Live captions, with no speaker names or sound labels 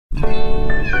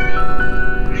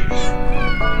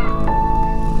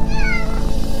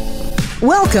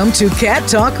Welcome to Cat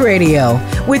Talk Radio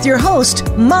with your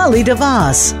host, Molly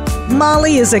DeVos.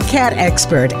 Molly is a cat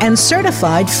expert and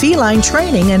certified feline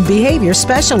training and behavior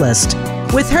specialist.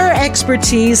 With her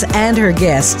expertise and her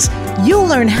guests, you'll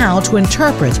learn how to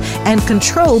interpret and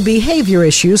control behavior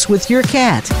issues with your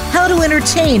cat, how to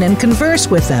entertain and converse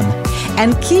with them,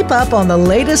 and keep up on the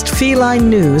latest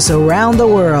feline news around the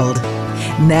world.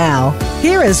 Now,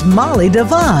 here is Molly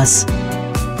DeVos.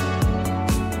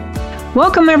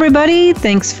 Welcome, everybody.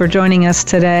 Thanks for joining us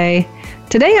today.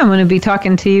 Today, I'm going to be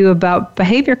talking to you about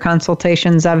behavior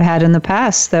consultations I've had in the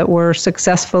past that were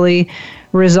successfully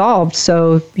resolved.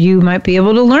 So you might be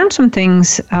able to learn some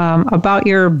things about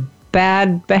your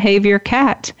bad behavior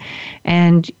cat.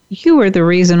 And you are the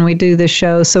reason we do this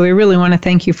show. So we really want to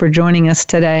thank you for joining us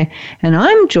today. And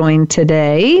I'm joined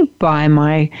today by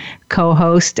my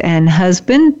co-host and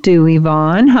husband, Dewey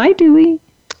Vaughn. Hi, Dewey.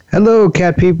 Hello,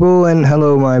 cat people, and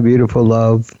hello, my beautiful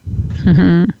love.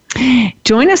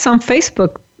 Join us on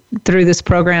Facebook through this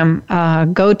program.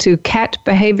 Go to Cat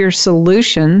Behavior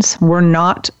Solutions. We're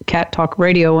not Cat Talk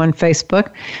Radio on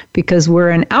Facebook because we're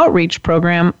an outreach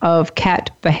program of Cat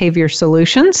Behavior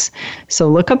Solutions. So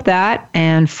look up that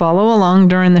and follow along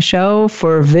during the show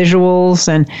for visuals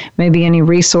and maybe any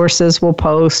resources we'll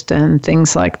post and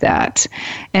things like that.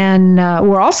 And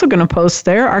we're also going to post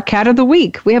there our Cat of the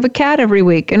Week. We have a cat every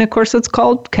week. And of course, it's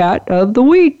called Cat of the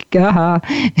Week. Imagine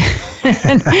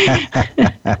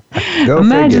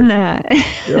that.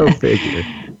 Go figure.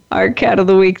 Our Cat of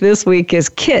the Week this week is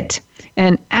Kit.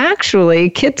 And actually,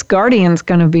 Kit's guardian's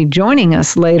going to be joining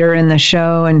us later in the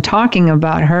show and talking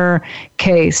about her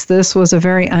case. This was a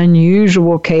very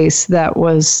unusual case that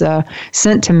was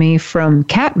sent to me from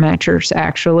Cat Matchers,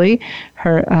 actually.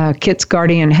 Her Kit's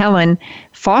guardian, Helen,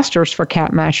 fosters for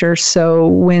Cat Matchers. So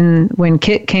when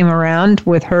Kit came around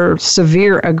with her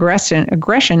severe aggression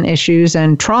issues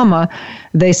and trauma,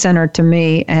 they sent her to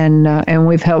me, and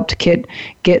we've helped Kit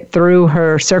get through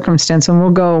her circumstance. And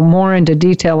we'll go more into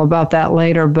detail about that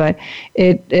later. But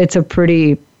it's a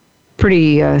pretty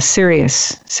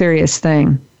serious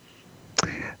thing.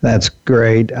 That's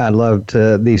great. I loved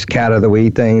these Cat of the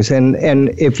Week things. And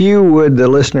if you would, the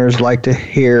listeners, like to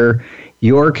hear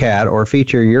your cat or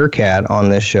feature your cat on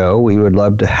this show, we would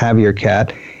love to have your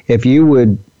cat. If you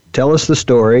would tell us the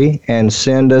story and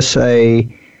send us a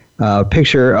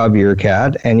picture of your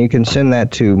cat, and you can send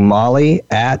that to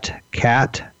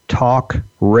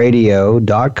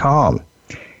molly@cattalkradio.com.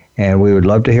 And we would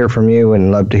love to hear from you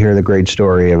and love to hear the great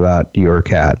story about your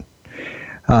cat.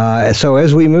 So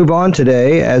as we move on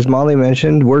today, as Molly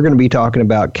mentioned, we're going to be talking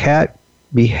about cat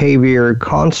behavior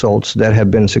consults that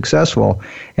have been successful.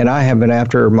 And I have been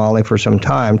after Molly for some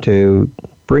time to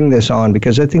bring this on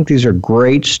because I think these are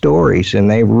great stories and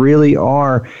they really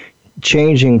are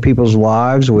changing people's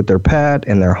lives with their pet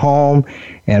and their home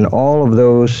and all of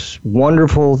those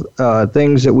wonderful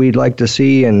things that we'd like to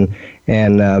see and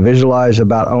visualize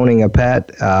about owning a pet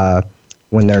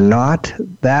when they're not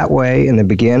that way in the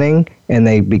beginning and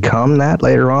they become that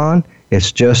later on.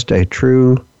 It's just a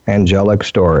true angelic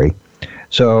story.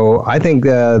 So I think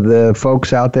the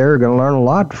folks out there are going to learn a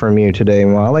lot from you today,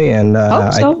 Molly. And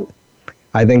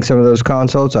I think some of those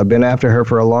consults, I've been after her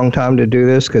for a long time to do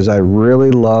this because I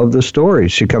really love the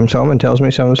stories. She comes home and tells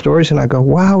me some of the stories, and I go,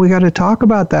 wow, we got to talk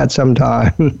about that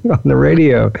sometime on the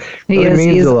radio. He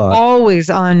is always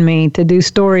on me to do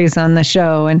stories on the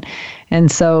show. And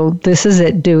so this is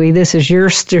it, Dewey. This is your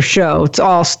show. It's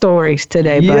all stories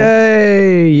today.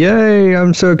 Yay.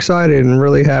 I'm so excited and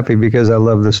really happy because I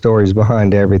love the stories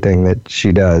behind everything that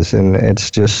she does. And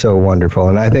it's just so wonderful.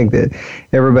 And I think that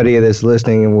everybody that's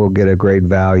listening will get a great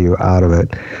value out of it.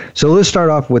 So let's start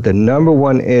off with the number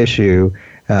one issue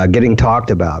getting talked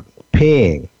about,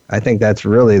 peeing. I think that's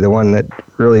really the one that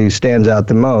really stands out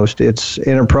the most. It's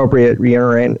inappropriate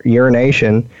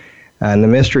urination and the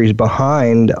mysteries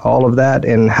behind all of that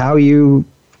and how you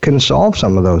can solve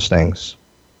some of those things.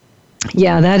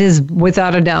 Yeah, that is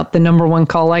without a doubt the number one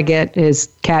call I get is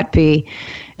cat pee,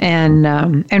 and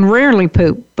rarely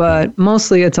poop, but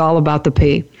mostly it's all about the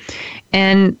pee.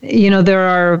 And there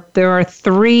are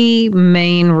three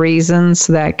main reasons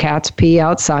that cats pee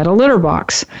outside a litter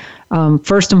box.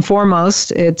 First and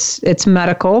foremost, it's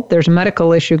medical. There's a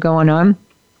medical issue going on.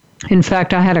 In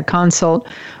fact, I had a consult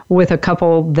with a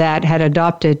couple that had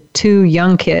adopted two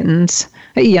young kittens,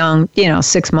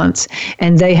 6 months,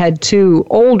 and they had two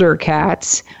older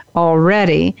cats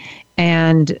already.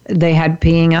 and they had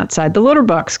peeing outside the litter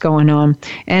box going on.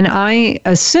 And I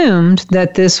assumed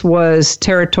that this was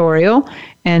territorial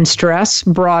and stress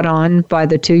brought on by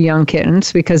the two young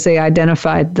kittens because they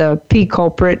identified the pee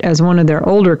culprit as one of their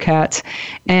older cats.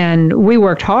 And we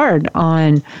worked hard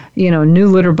on, new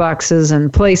litter boxes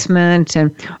and placement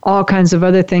and all kinds of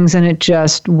other things, and it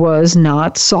just was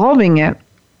not solving it.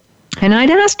 And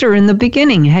I'd asked her in the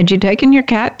beginning, had you taken your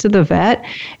cat to the vet?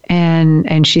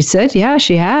 And she said, yeah,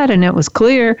 she had, and it was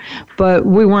clear, but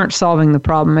we weren't solving the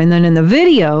problem. And then in the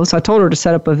video, so I told her to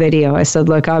set up a video. I said,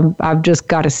 look, I've just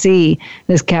got to see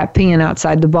this cat peeing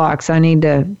outside the box. I need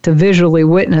to visually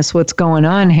witness what's going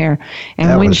on here. And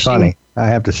that was funny. I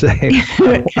have to say,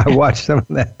 I watched some of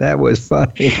that. That was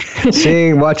funny.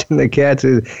 Watching the cats.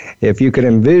 If you could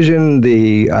envision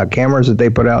the cameras that they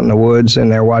put out in the woods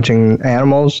and they're watching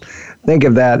animals, think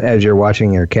of that as you're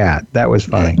watching your cat. That was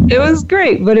funny. It was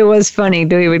great, but it was funny.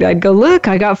 I'd go, look,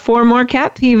 I got 4 more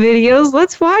cat pee videos.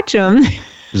 Let's watch them.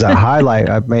 It's a highlight.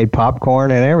 I've made popcorn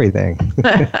and everything.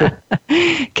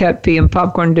 Cat pee and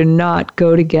popcorn do not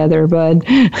go together, bud.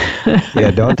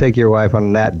 Yeah, don't take your wife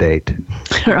on that date.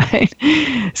 Right.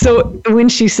 So when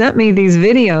she sent me these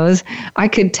videos, I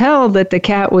could tell that the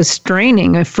cat was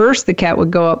straining. At first, the cat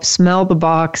would go up, smell the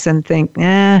box, and think,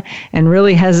 and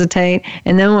really hesitate.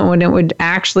 And then when it would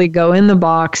actually go in the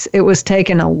box, it was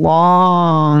taking a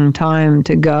long time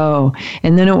to go.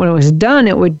 And then when it was done,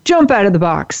 it would jump out of the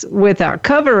box without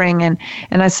covering. And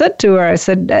I said to her,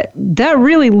 that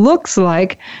really looks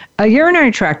like a urinary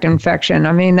tract infection.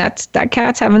 I mean, that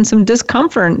cat's having some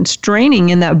discomfort and straining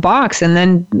in that box. And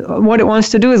then what it wants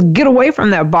to do is get away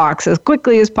from that box as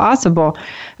quickly as possible.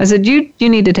 I said, you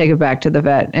need to take it back to the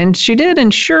vet. And she did.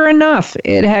 And sure enough,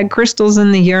 it had crystals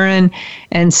in the urine.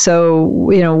 And so,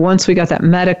 once we got that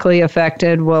medically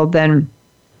affected, well, then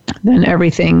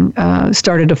everything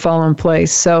started to fall in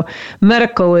place. So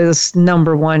medical is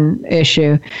number one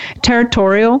issue.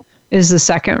 Territorial is the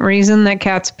second reason that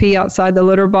cats pee outside the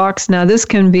litter box. Now, this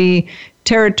can be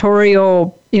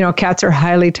territorial. Cats are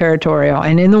highly territorial.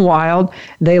 And in the wild,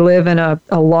 they live in a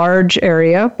large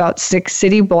area, about 6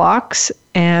 city blocks,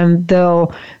 and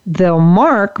they'll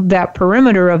mark that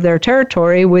perimeter of their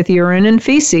territory with urine and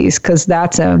feces, because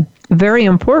that's a very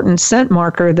important scent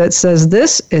marker that says,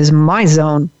 this is my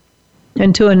zone.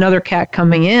 And to another cat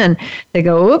coming in, they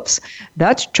go, oops,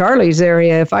 that's Charlie's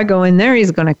area. If I go in there,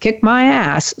 he's going to kick my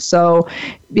ass. So,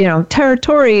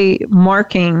 territory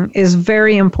marking is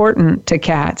very important to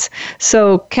cats.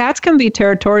 So cats can be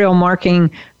territorial marking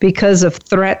because of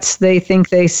threats they think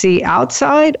they see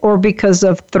outside or because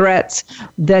of threats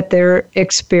that they're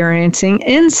experiencing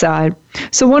inside.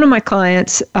 So one of my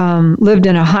clients lived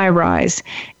in a high rise,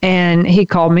 and he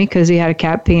called me because he had a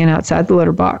cat peeing outside the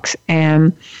litter box.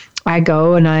 And I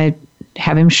go and I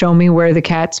have him show me where the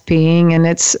cat's peeing, and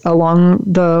it's along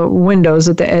the windows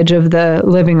at the edge of the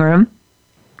living room.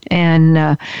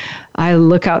 And I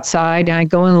look outside and I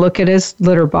go and look at his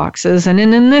litter boxes. And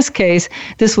in this case,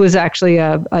 this was actually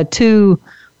a two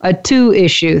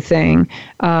issue thing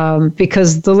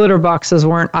because the litter boxes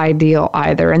weren't ideal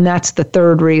either. And that's the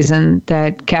third reason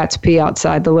that cats pee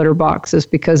outside the litter box, is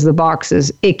because the box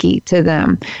is icky to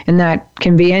them. And that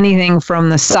can be anything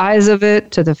from the size of it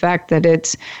to the fact that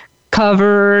it's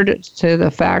covered to the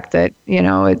fact that,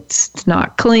 it's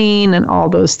not clean and all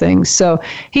those things. So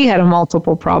he had a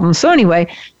multiple problem. So anyway,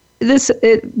 this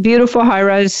beautiful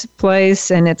high-rise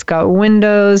place, and it's got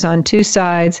windows on 2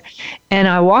 sides. And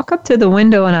I walk up to the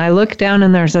window and I look down,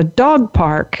 and there's a dog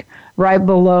park right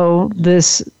below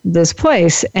this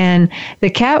place. And the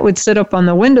cat would sit up on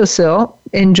the windowsill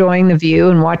enjoying the view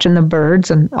and watching the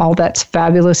birds and all that's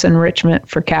fabulous enrichment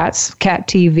for cats, cat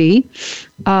TV.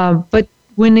 But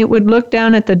when it would look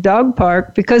down at the dog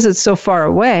park, because it's so far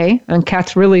away and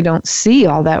cats really don't see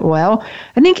all that well,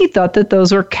 I think he thought that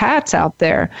those were cats out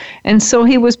there. And so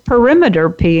he was perimeter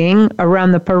peeing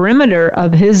around the perimeter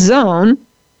of his zone,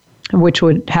 which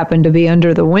would happen to be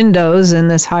under the windows in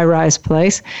this high-rise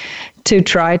place, to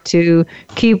try to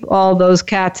keep all those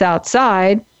cats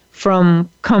outside from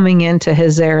coming into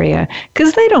his area,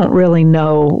 because they don't really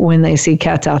know when they see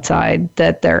cats outside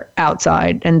that they're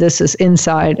outside and this is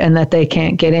inside and that they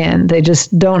can't get in. They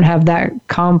just don't have that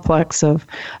complex of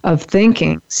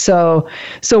thinking. So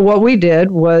what we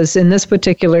did was, in this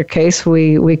particular case,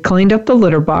 we cleaned up the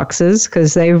litter boxes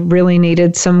because they really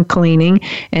needed some cleaning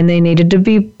and they needed to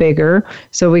be bigger.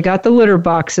 So we got the litter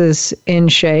boxes in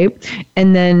shape,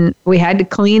 and then we had to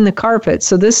clean the carpet.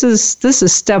 So this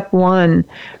is step one,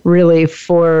 really,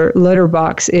 for litter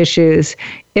box issues.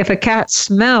 If a cat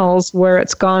smells where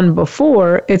it's gone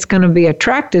before, it's going to be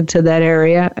attracted to that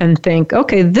area and think,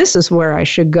 okay, this is where I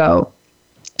should go.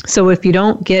 So if you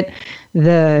don't get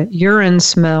the urine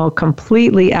smell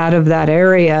completely out of that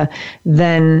area,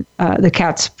 then the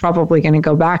cat's probably going to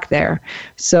go back there.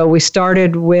 So we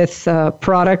started with a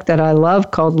product that I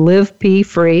love called Live Pee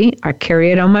Free. I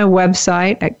carry it on my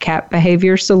website at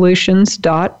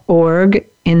catbehaviorsolutions.org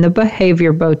in the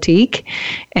Behavior Boutique.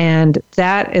 And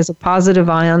that is a positive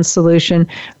ion solution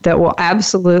that will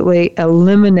absolutely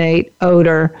eliminate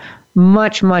odor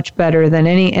much, much better than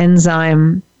any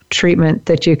enzyme treatment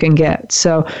that you can get.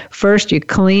 So first you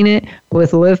clean it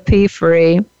with Live Pee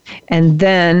Free, and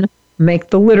then make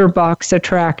the litter box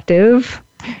attractive.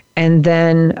 And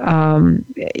then,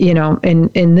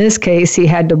 in this case, he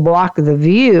had to block the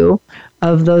view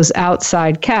of those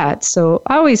outside cats. So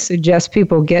I always suggest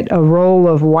people get a roll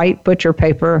of white butcher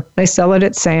paper. They sell it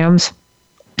at Sam's.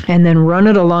 And then run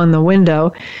it along the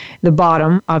window, the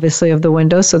bottom, obviously, of the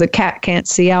window, so the cat can't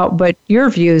see out, but your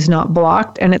view is not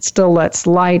blocked, and it still lets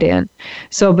light in.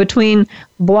 So between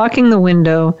blocking the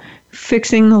window,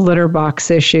 fixing the litter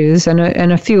box issues, and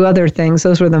a few other things,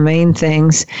 those were the main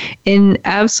things, in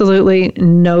absolutely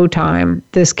no time,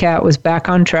 this cat was back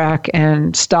on track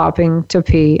and stopping to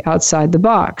pee outside the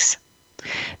box.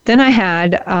 Then I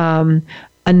had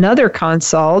another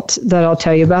consult that I'll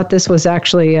tell you about. This was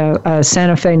actually a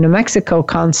Santa Fe, New Mexico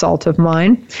consult of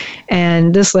mine.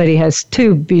 And this lady has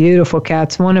two beautiful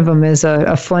cats. One of them is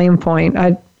a flame point.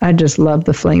 I just love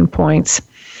the flame points.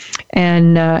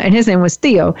 And his name was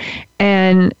Theo.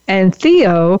 And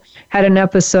Theo had an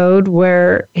episode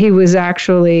where he was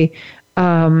actually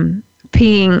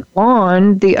peeing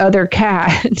on the other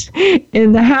cat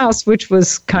in the house, which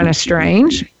was kind of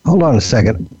strange. Hold on a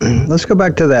second. Let's go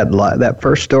back to that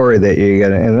first story that you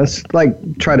got, and let's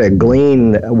try to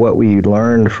glean what we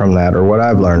learned from that, or what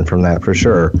I've learned from that for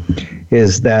sure,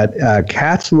 is that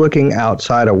cats looking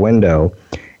outside a window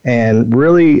and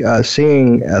really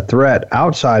seeing a threat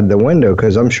outside the window,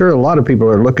 because I'm sure a lot of people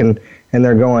are looking and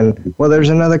they're going, well, there's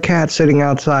another cat sitting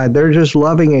outside. They're just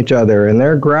loving each other, and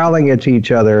they're growling at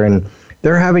each other, and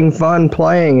they're having fun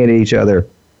playing at each other.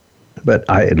 But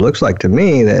it looks like to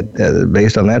me that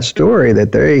based on that story,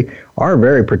 that they are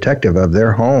very protective of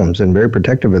their homes and very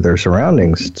protective of their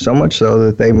surroundings, so much so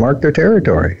that they mark their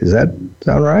territory. Does that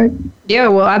sound right? Yeah,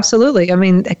 well, absolutely. I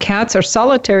mean, cats are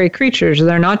solitary creatures.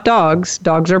 They're not dogs.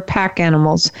 Dogs are pack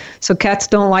animals. So cats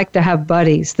don't like to have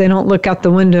buddies. They don't look out the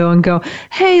window and go,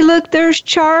 hey, look, there's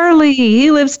Charlie.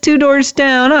 He lives 2 doors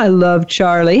down. I love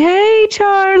Charlie. Hey,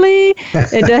 Charlie.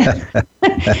 It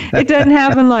doesn't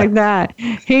happen like that.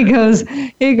 He goes,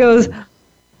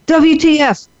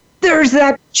 WTF. There's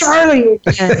that Charlie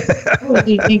again. What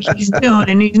do you think he's doing?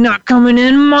 And he's not coming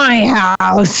in my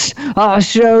house. I'll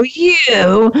show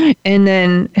you. And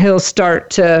then he'll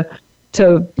start to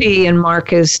pee and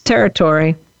mark his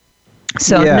territory.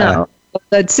 So no,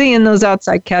 but seeing those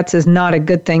outside cats is not a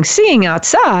good thing. Seeing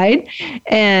outside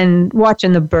and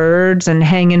watching the birds and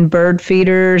hanging bird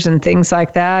feeders and things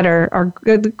like that are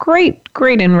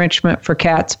great enrichment for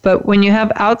cats. But when you have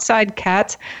outside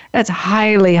cats, that's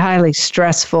highly, highly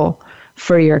stressful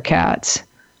for your cats.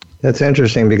 That's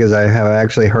interesting, because I have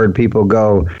actually heard people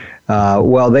go,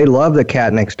 well, they love the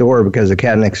cat next door because the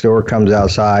cat next door comes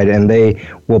outside and they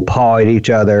will paw at each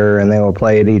other and they will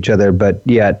play at each other, but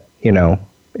yet,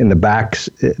 in the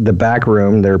back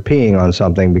room, they're peeing on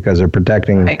something because they're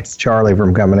protecting Charlie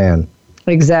from coming in.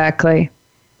 Exactly.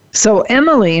 So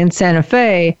Emily in Santa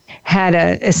Fe had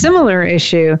a similar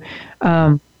issue.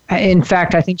 In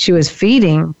fact, I think she was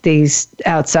feeding these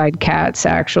outside cats,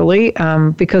 actually,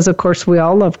 because, of course, we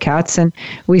all love cats, and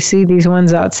we see these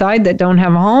ones outside that don't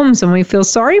have homes, and we feel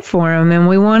sorry for them, and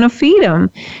we want to feed them,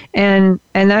 and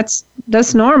that's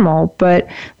normal. But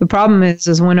the problem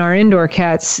is when our indoor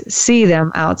cats see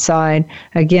them outside,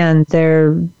 again,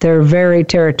 they're very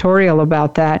territorial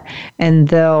about that, and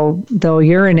they'll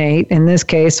urinate. In this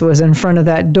case, was in front of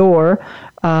that door.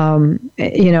 And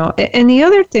the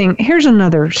other thing, here's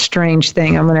another strange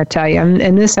thing I'm going to tell you,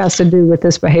 and this has to do with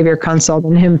this behavior consult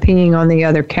and him peeing on the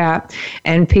other cat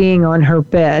and peeing on her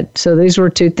bed. So these were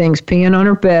two things: peeing on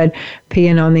her bed,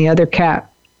 peeing on the other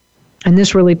cat. And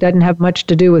this really doesn't have much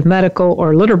to do with medical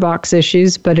or litter box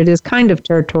issues, but it is kind of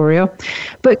territorial.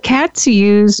 But cats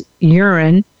use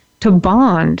urine to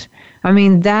bond. I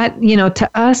mean, that, to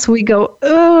us, we go,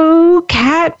 oh,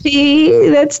 cat pee,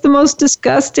 that's the most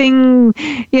disgusting,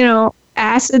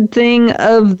 acid thing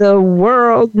of the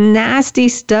world, nasty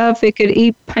stuff. It could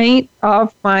eat paint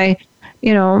off my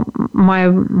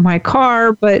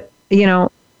car. But, to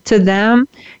them,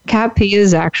 cat pee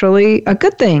is actually a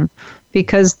good thing,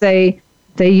 because they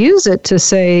they use it to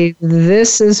say,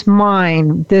 this is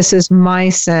mine. This is my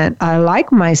scent. I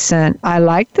like my scent. I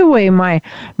like the way my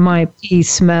pee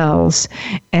smells.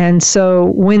 And so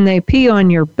when they pee on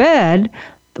your bed,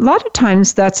 a lot of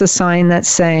times that's a sign that's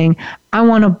saying, I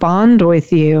want to bond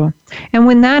with you. And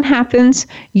when that happens,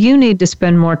 you need to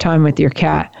spend more time with your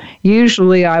cat.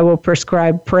 Usually I will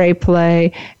prescribe Prey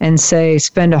Play and say,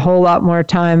 spend a whole lot more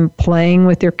time playing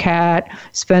with your cat,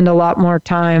 spend a lot more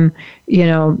time,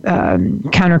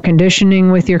 counter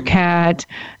conditioning with your cat.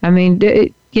 I mean,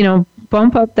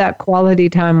 bump up that quality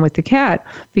time with the cat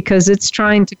because it's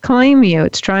trying to claim you.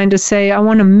 It's trying to say, I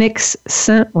want to mix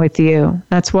scent with you.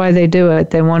 That's why they do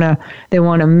it. They want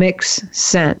to mix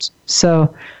scent.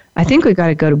 So I think we got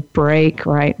to go to break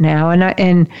right now.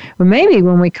 And maybe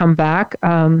when we come back,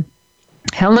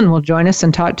 Helen will join us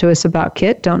and talk to us about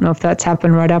Kit. Don't know if that's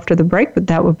happened right after the break, but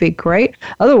that would be great.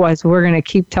 Otherwise, we're going to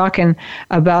keep talking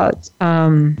about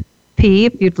pee,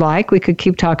 if you'd like. We could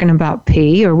keep talking about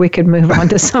pee, or we could move on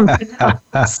to something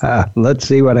else. Let's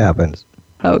see what happens.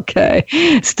 Okay.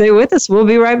 Stay with us. We'll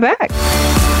be right back.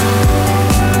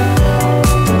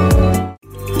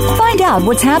 Find out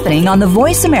what's happening on the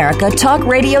Voice America Talk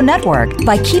Radio Network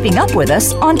by keeping up with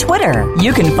us on Twitter.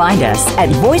 You can find us at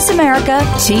Voice America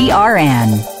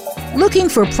TRN. Looking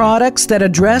for products that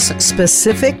address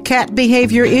specific cat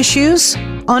behavior issues?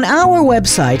 On our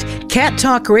website,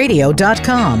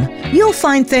 cattalkradio.com, you'll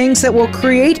find things that will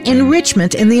create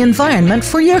enrichment in the environment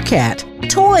for your cat.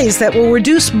 Toys that will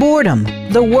reduce boredom,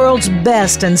 the world's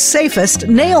best and safest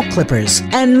nail clippers,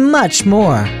 and much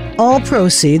more. All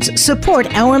proceeds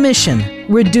support our mission,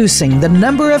 reducing the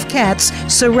number of cats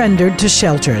surrendered to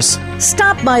shelters.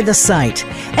 Stop by the site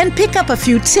and pick up a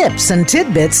few tips and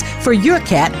tidbits for your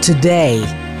cat today.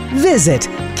 Visit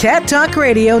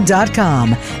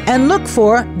cattalkradio.com and look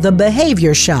for The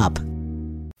Behavior Shop.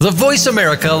 The Voice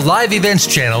America Live Events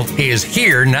channel is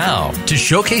here now to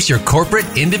showcase your corporate,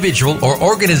 individual, or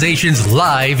organization's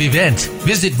live event.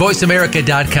 Visit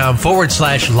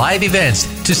voiceamerica.com/live events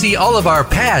to see all of our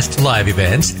past live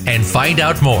events and find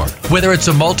out more. Whether it's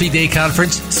a multi-day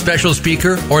conference, special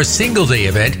speaker, or single-day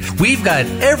event, we've got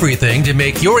everything to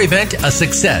make your event a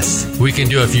success. We can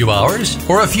do a few hours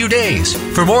or a few days.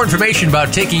 For more information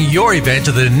about taking your event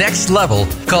to the next level,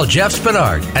 call Jeff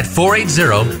Spinard at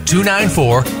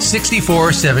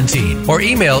 480-294-6417 or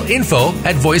email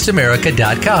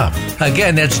info@voiceamerica.com.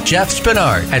 Again, that's Jeff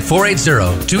Spinard at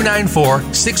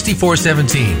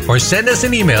 480-294-6417 or send us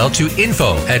an email to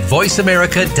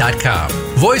info@voiceamerica.com.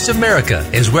 Voice America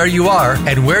is where you are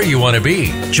and where you want to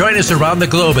be. Join us around the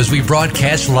globe as we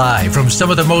broadcast live from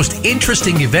some of the most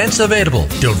interesting events available.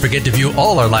 Don't forget to view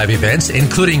all our live events,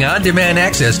 including on-demand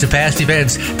access to past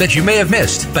events that you may have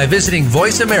missed by visiting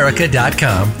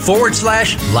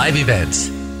voiceamerica.com/live events.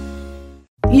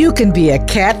 You can be a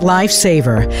cat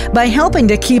lifesaver by helping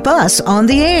to keep us on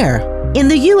the air. In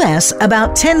the U.S.,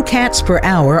 about 10 cats per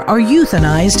hour are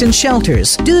euthanized in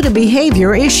shelters due to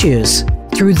behavior issues.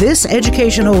 Through this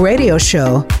educational radio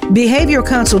show, behavior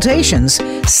consultations,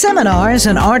 seminars,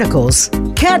 and articles,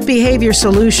 Cat Behavior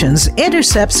Solutions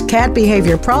intercepts cat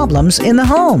behavior problems in the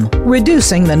home,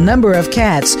 reducing the number of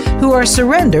cats who are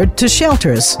surrendered to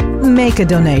shelters. Make a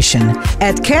donation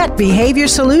at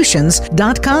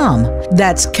catbehaviorsolutions.com.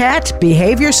 That's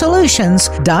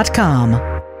catbehaviorsolutions.com.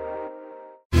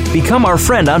 Become our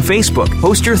friend on Facebook.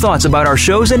 Post your thoughts about our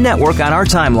shows and network on our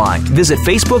timeline. Visit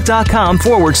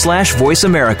facebook.com/Voice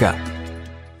America.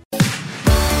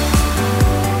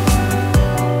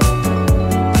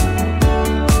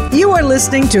 You are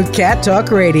listening to Cat Talk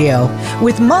Radio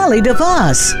with Molly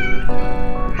DeVos.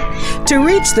 To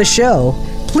reach the show,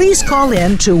 please call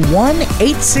in to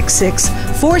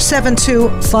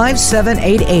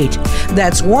 1-866-472-5788.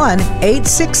 That's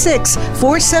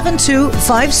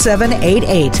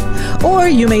 1-866-472-5788. Or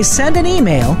you may send an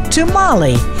email to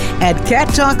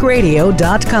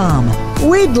molly@cattalkradio.com.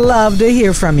 We'd love to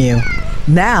hear from you.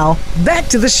 Now, back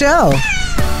to the show.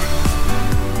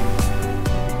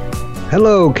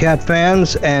 Hello, cat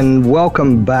fans, and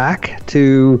welcome back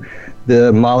to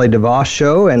the Molly DeVos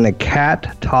Show and the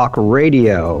Cat Talk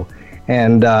Radio.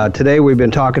 And today we've been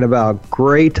talking about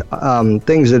great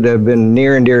things that have been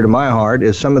near and dear to my heart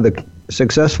is some of the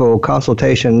successful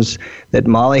consultations that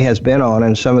Molly has been on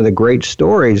and some of the great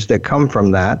stories that come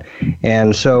from that.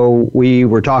 And so we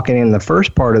were talking in the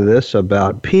first part of this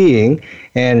about peeing,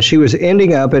 and she was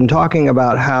ending up and talking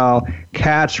about how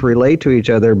cats relate to each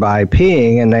other by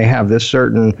peeing, and they have this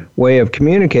certain way of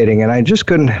communicating. And I just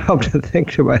couldn't help to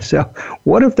think to myself,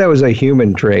 what if that was a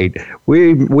human trait?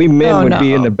 We men would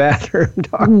be in the bathroom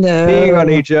peeing on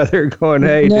each other, going,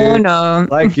 "Hey, dude,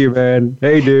 like you, man.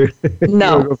 Hey, dude."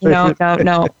 No.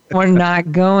 We're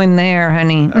not going there,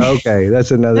 honey. Okay,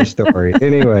 that's another story.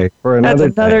 Anyway, for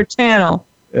another channel.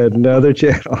 Another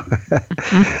channel.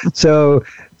 So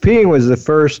peeing was the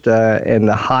first and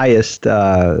the highest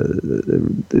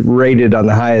rated on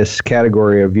the highest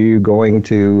category of you going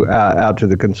to out to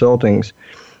the consultings.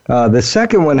 The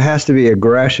second one has to be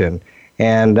aggression.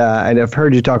 And I've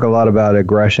heard you talk a lot about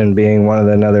aggression being one of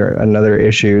another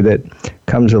issue that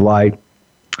comes to light.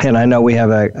 And I know we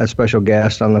have a special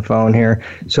guest on the phone here.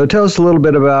 So tell us a little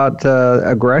bit about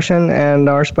aggression and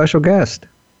our special guest.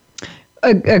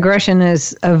 Aggression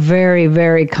is a very,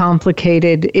 very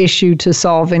complicated issue to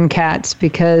solve in cats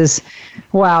because,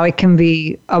 wow, it can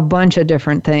be a bunch of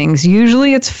different things.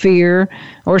 Usually it's fear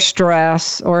or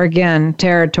stress or, again,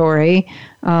 territory.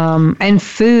 And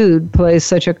food plays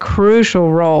such a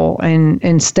crucial role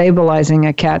in stabilizing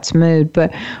a cat's mood.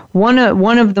 But one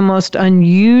of the most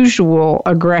unusual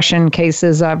aggression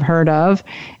cases I've heard of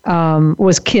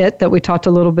was Kit, that we talked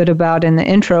a little bit about in the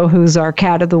intro, who's our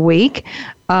cat of the week.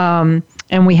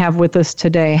 And we have with us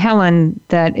today Helen,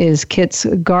 that is Kit's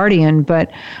guardian.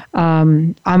 But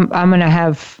I'm going to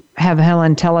have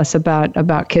Helen tell us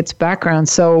about Kit's background.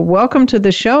 So welcome to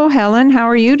the show, Helen. How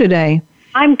are you today?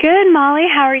 I'm good, Molly.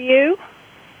 How are you?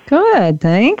 Good,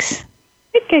 thanks.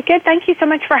 Good. Thank you so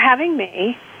much for having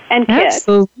me. And Kit.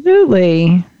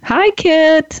 Absolutely. Hi,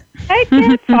 Kit. Hey,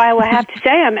 Kit. So I will have to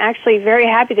say I'm actually very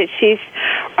happy that she's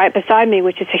right beside me,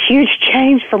 which is a huge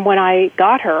change from when I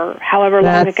got her, however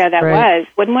long ago that was.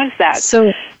 When was that?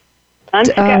 So, months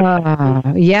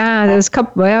ago. Yeah, there's a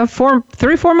couple,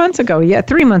 3-4 months ago. Yeah,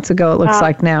 3 months ago it looks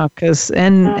like now.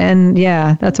 And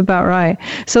yeah, that's about right.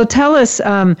 So tell us,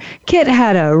 Kit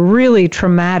had a really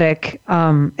traumatic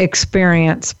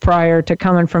experience prior to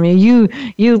coming from you.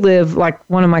 You live, like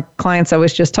one of my clients I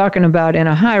was just talking about, in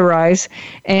a high rise,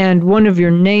 and one of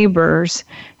your neighbors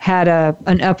had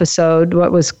an episode.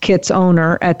 What was Kit's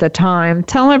owner at the time?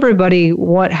 Tell everybody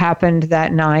what happened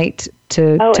that night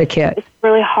to Kit. It's a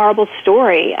really horrible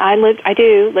story. I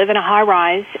do live in a high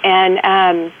rise, and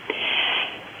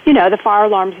the fire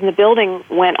alarms in the building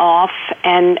went off,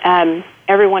 and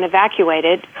everyone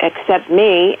evacuated except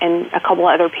me and a couple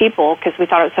of other people because we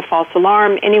thought it was a false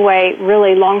alarm. Anyway,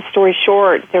 really long story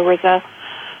short, there was a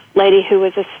lady who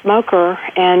was a smoker,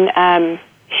 and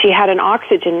she had an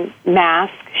oxygen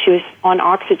mask. She was on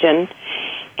oxygen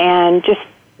and just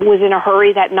was in a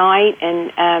hurry that night,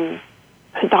 and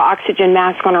put the oxygen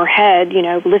mask on her head,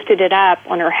 lifted it up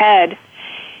on her head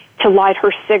to light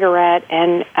her cigarette,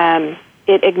 and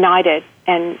it ignited,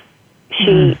 and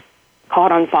she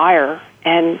caught on fire,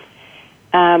 and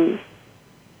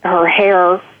her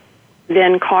hair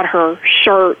then caught her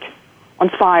shirt on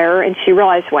fire, and she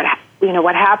realized what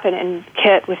happened, and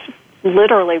Kit was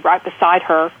literally right beside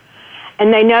her.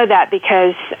 And they know that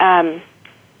because the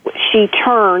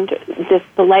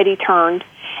lady turned,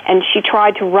 and she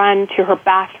tried to run to her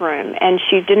bathroom, and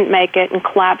she didn't make it and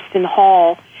collapsed in the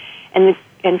hall. And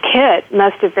Kit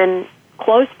must have been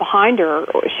close behind her,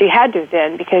 or she had to have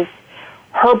been, because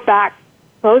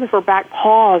both of her back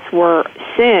paws were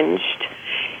singed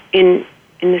in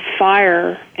this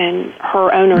fire, and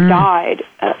her owner died,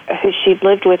 who she'd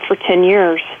lived with for 10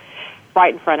 years,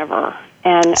 right in front of her.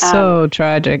 And so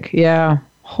tragic, yeah,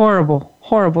 horrible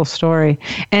story,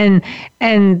 and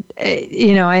the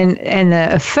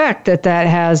effect that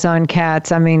has on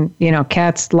cats. I mean,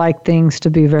 cats like things to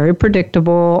be very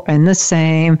predictable and the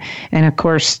same. And of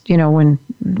course,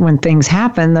 when things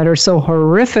happen that are so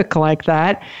horrific like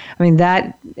that, I mean,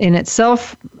 that in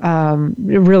itself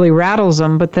really rattles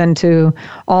them. But then to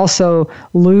also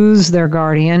lose their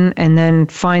guardian and then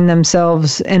find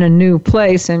themselves in a new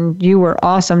place, and you were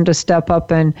awesome to step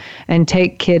up and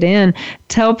take Kit in.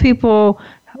 Tell people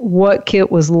what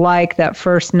Kit was like that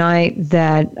first night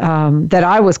that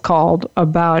I was called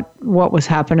about what was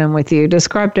happening with you.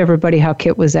 Describe to everybody how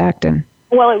Kit was acting.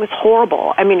 Well, it was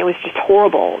horrible. I mean, it was just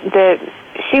horrible.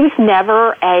 She was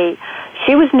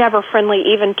never friendly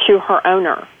even to her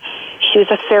owner. She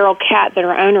was a feral cat that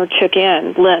her owner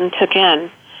Lynn took in,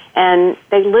 and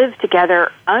they lived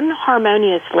together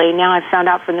unharmoniously. Now I've found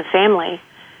out from the family,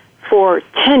 for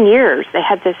 10 years they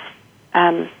had this,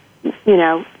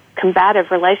 combative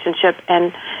relationship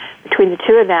and between the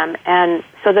two of them. And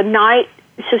so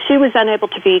she was unable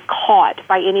to be caught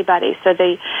by anybody. So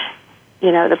the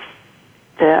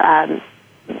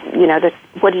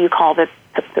what do you call the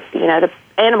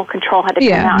animal control had to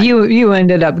come out. Yeah, you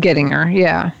ended up getting her,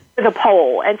 yeah. The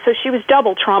pole, and so she was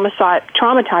double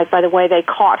traumatized by the way they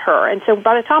caught her. And so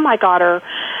by the time I got her,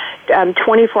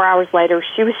 24 hours later,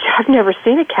 I've never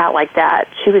seen a cat like that.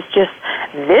 She was just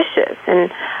vicious.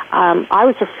 And I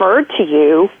was referred to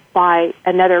you by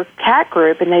another cat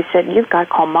group, and they said, you've got to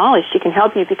call Molly. She can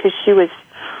help you, because she was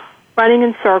running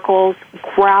in circles,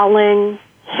 growling,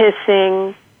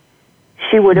 hissing.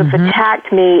 She would have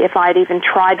attacked me if I'd even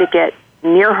tried to get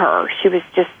near her. She was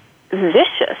just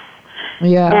vicious.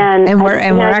 Yeah, and we're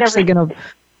actually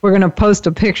gonna post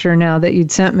a picture now that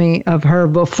you'd sent me of her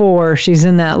before. She's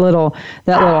in that little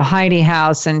hidey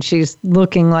house, and she's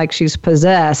looking like she's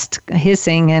possessed,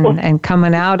 hissing and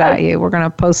coming out at you. We're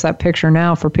gonna post that picture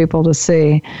now for people to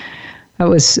see. It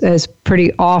was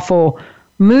pretty awful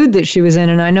mood that she was in.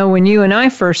 And I know when you and I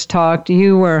first talked,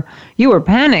 you were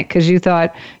panicked because you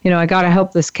thought, I got to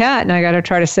help this cat and I got to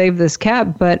try to save this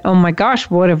cat. But oh my gosh,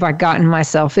 what have I gotten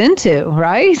myself into,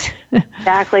 right?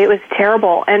 Exactly. It was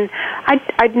terrible. And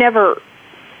I'd never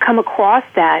come across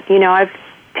that. I've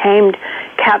tamed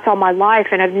cats all my life,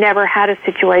 and I've never had a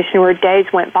situation where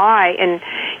days went by and,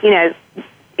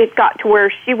 it got to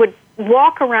where she would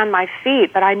walk around my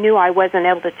feet, but I knew I wasn't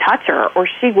able to touch her or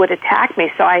she would attack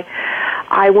me. So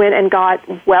I went and got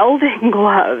welding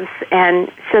gloves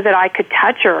and so that I could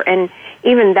touch her. And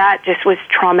even that just was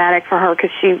traumatic for her,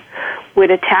 because she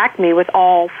would attack me with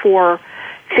all 4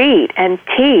 feet and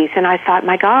teeth. And I thought,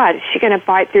 my God, is she going to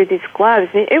bite through these gloves?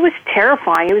 It was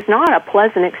terrifying. It was not a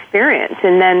pleasant experience.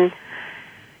 And then,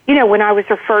 when I was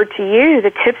referred to you,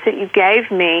 the tips that you gave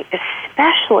me,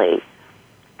 especially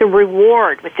the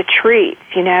reward with the treats,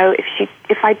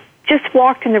 if I just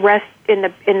walked in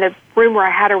the room where I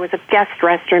had her was a guest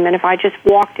restroom, and if I just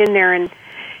walked in there and,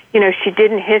 she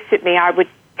didn't hiss at me, I would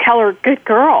tell her, good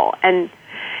girl, and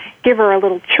give her a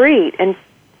little treat. And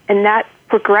that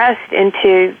progressed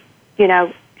into,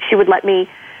 she would let me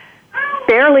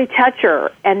barely touch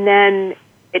her, and then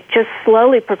it just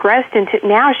slowly progressed into,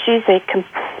 now she's a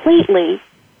completely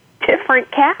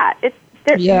different cat.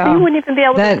 You wouldn't even be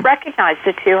able to recognize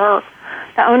the two.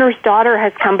 The owner's daughter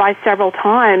has come by several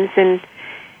times, and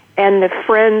the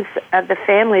friends of the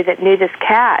family that knew this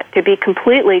cat to be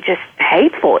completely just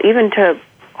hateful, even to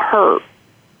her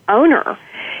owner,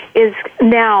 is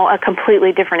now a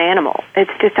completely different animal.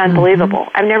 It's just unbelievable.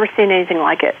 I've never seen anything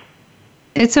like it.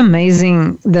 It's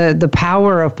amazing the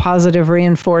power of positive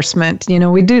reinforcement.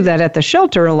 We do that at the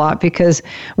shelter a lot, because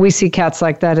we see cats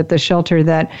like that at the shelter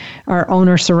that our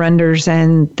owner surrenders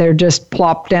and they're just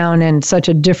plopped down in such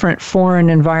a different foreign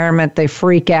environment. They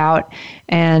freak out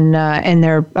and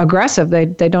they're aggressive. They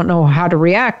don't know how to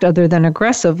react other than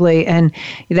aggressively, and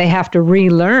they have to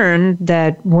relearn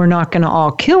that we're not going to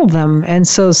all kill them. And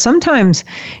so sometimes,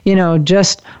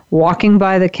 just walking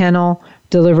by the kennel,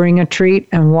 delivering a treat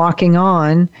and walking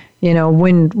on,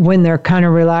 when they're kind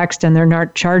of relaxed and they're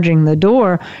not charging the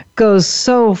door, goes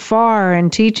so far in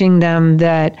teaching them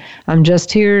that I'm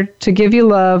just here to give you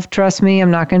love. Trust me,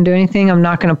 I'm not going to do anything. I'm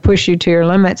not going to push you to your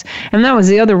limits. And that was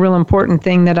the other real important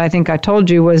thing that I think I told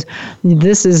you was,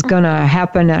 this is going to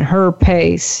happen at her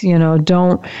pace.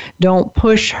 Don't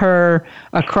push her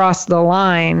across the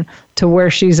line to where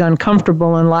she's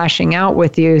uncomfortable and lashing out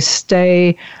with you.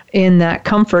 Stay in that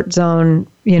comfort zone,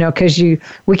 because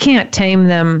we can't tame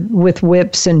them with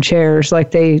whips and chairs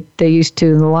like they used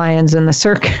to, the lions in the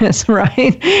circus,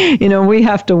 right? We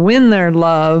have to win their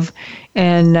love,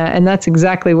 and that's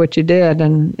exactly what you did.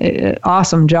 And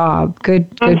awesome job, good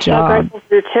job. I'm so grateful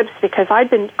for your tips, because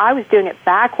I was doing it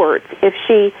backwards. If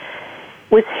she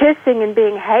was hissing and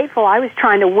being hateful, I was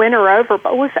trying to win her over.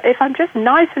 But if I'm just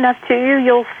nice enough to you,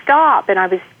 you'll stop. And I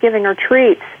was giving her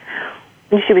treats.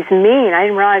 And she was mean. I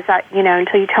didn't realize that,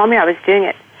 until you told me I was doing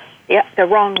it the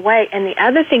wrong way. And the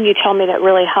other thing you told me that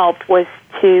really helped was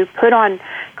to put on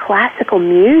classical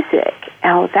music.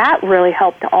 Now, that really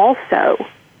helped also.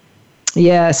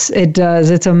 Yes, it does.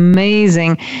 It's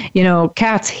amazing.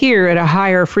 Cats hear at a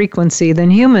higher frequency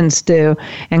than humans do,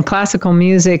 and classical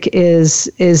music is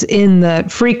in the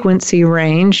frequency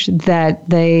range that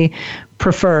they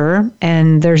prefer.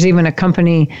 And there's even a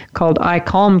company called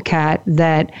iCalmCat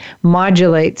that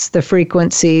modulates the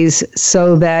frequencies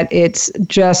so that it's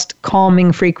just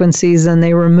calming frequencies, and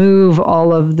they remove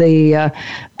all of the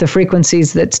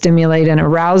frequencies that stimulate and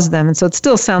arouse them. And so it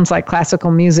still sounds like classical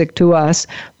music to us,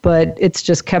 but it's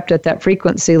just kept at that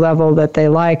frequency level that they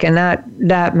like, and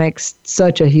that makes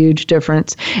such a huge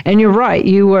difference. And you're right,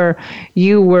 you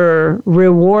were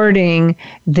rewarding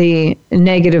the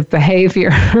negative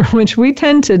behavior, which we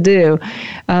tend to do,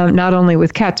 not only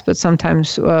with cats but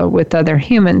sometimes with other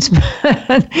humans.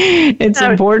 It's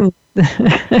important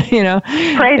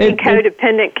Crazy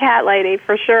codependent cat lady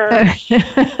for sure.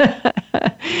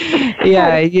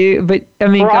 Yeah, but I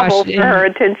mean, grovel gosh, for her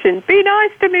attention. Be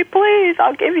nice to me, please.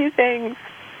 I'll give you things.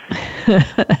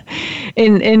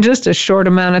 in just a short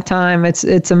amount of time,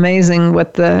 it's amazing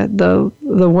what the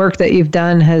work that you've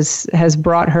done has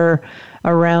brought her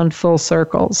around full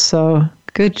circle. So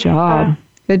good job.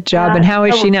 Good job. And how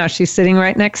is she now? She's sitting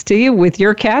right next to you with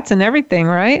your cats and everything,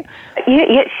 right?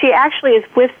 Yeah, she actually is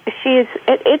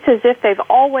it's as if they've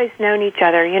always known each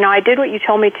other. I did what you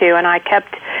told me to, and I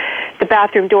kept the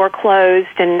bathroom door closed,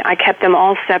 and I kept them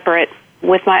all separate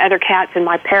with my other cats and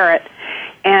my parrot.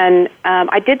 And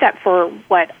I did that for,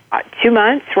 2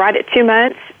 months, right at 2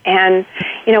 months. And,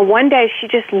 one day she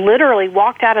just literally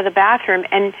walked out of the bathroom,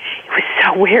 and it was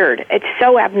so weird. It's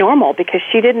so abnormal because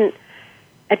she didn't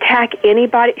attack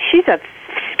anybody. She's a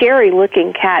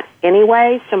scary-looking cat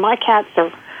anyway, so my cats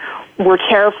were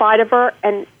terrified of her.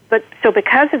 So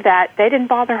because of that, they didn't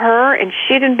bother her, and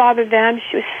she didn't bother them.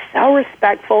 She was so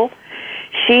respectful.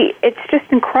 It's just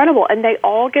incredible, and they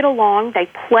all get along. They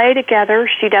play together.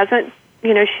 She doesn't,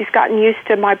 she's gotten used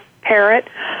to my parrot.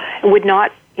 Would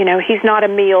not, he's not a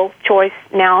meal choice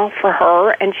now for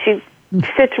her, and she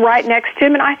sits right next to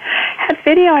him. And I have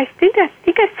video. I think I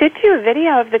sent you a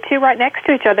video of the two right next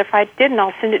to each other. If I didn't,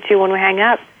 I'll send it to you when we hang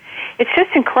up. It's just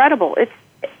incredible. It's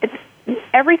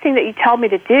everything that you told me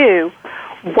to do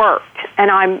worked, and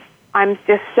I'm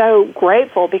just so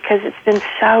grateful because it's been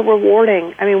so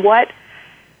rewarding. I mean,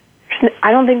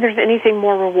 I don't think there's anything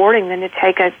more rewarding than to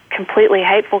take a completely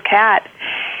hateful cat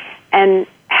and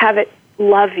have it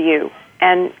love you.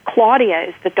 And Claudia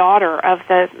is the daughter of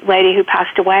the lady who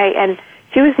passed away, and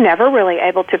she was never really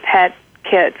able to pet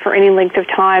Kit for any length of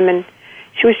time, and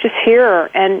she was just here,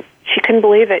 and she couldn't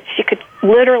believe it. She could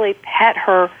literally pet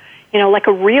her, like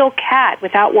a real cat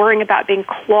without worrying about being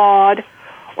clawed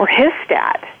or hissed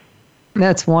at.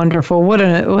 That's wonderful. What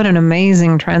an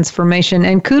amazing transformation.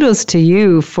 And kudos to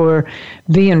you for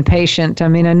being patient. I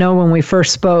mean, I know when we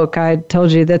first spoke, I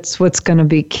told you that's what's going to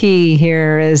be key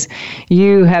here is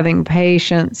you having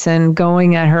patience and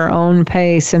going at her own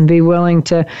pace and be willing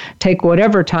to take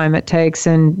whatever time it takes.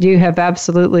 And you have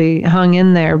absolutely hung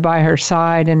in there by her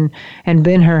side and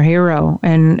been her hero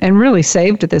and really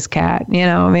saved this cat.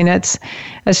 I mean, that's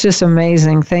just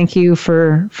amazing. Thank you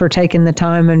for taking the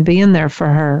time and being there for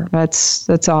her. That's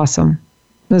awesome.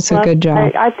 That's a good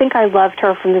job. I think I loved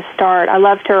her from the start. I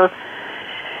loved her.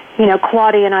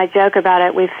 Claudia and I joke about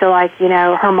it. We feel like,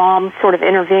 her mom sort of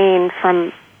intervened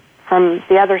from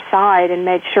the other side and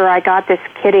made sure I got this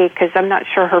kitty because I'm not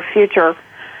sure her future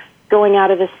going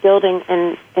out of this building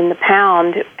in the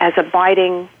pound as a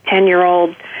biting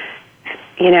 10-year-old,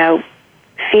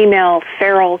 female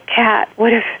feral cat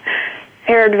would have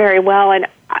fared very well. And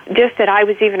just that I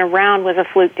was even around was a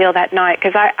fluke deal that night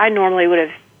because I normally would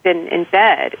have been in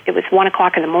bed. It was 1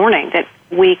 o'clock in the morning that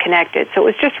we connected. So it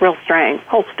was just real strange,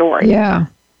 whole story. Yeah.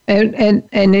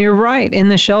 And you're right. In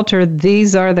the shelter,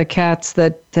 these are the cats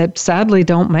that sadly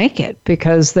don't make it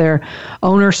because their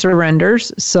owner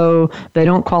surrenders, so they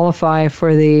don't qualify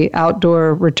for the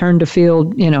outdoor return to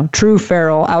field, true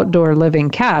feral outdoor living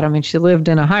cat. I mean, she lived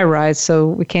in a high rise, so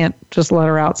we can't just let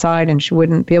her outside and she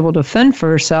wouldn't be able to fend for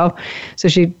herself. So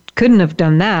she couldn't have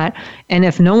done that. And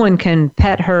if no one can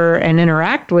pet her and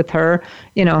interact with her,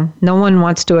 no one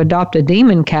wants to adopt a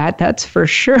demon cat, that's for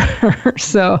sure.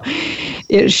 So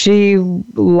she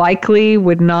likely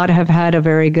would not have had a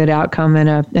very good outcome in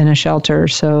a shelter.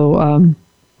 So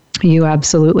you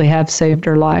absolutely have saved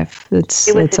her life. It's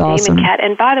awesome. Demon cat.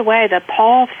 And by the way, the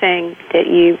paw thing that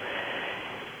you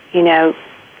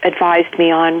advised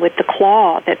me on with the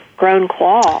claw, that grown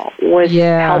claw was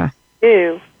helped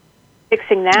too.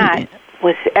 Fixing that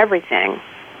was everything.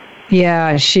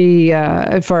 Yeah, she,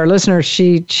 for our listeners,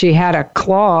 she had a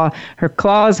claw. Her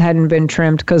claws hadn't been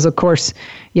trimmed because, of course,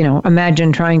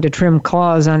 imagine trying to trim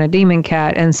claws on a demon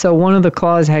cat. And so one of the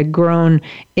claws had grown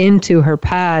into her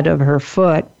pad of her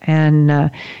foot.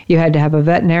 And you had to have a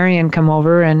veterinarian come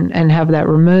over and have that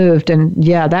removed. And,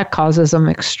 yeah, that causes some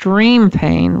extreme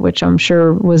pain, which I'm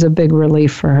sure was a big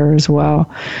relief for her as well.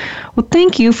 Well,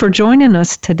 thank you for joining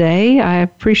us today. I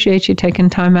appreciate you taking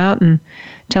time out and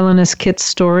telling us Kit's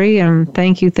story, and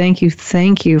thank you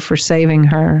for saving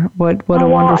her. What a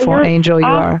wonderful angel you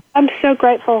are. I'm so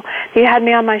grateful you had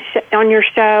me on on your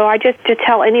show. I just to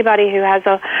tell anybody who has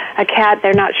a cat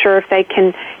they're not sure if they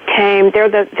can tame. They're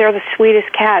the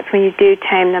sweetest cats when you do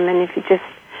tame them, and if you just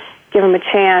give them a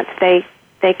chance, they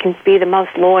can be the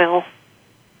most loyal.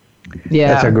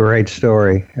 Yeah. That's a great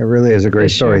story. It really is a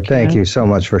great story. Thank you so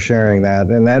much for sharing that.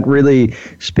 And that really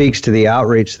speaks to the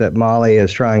outreach that Molly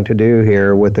is trying to do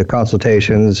here with the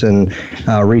consultations and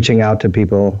reaching out to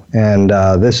people. And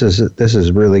this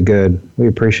is really good. We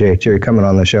appreciate you coming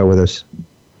on the show with us.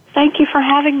 Thank you for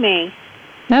having me.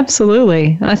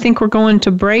 Absolutely. I think we're going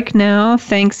to break now.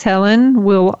 Thanks, Helen.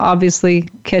 We'll obviously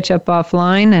catch up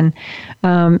offline and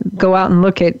go out and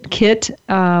look at Kit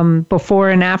before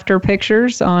and after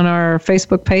pictures on our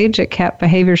Facebook page at Cat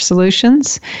Behavior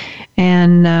Solutions.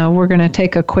 And we're going to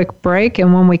take a quick break.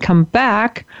 And when we come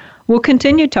back, we'll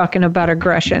continue talking about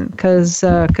aggression because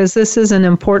this is an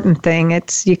important thing.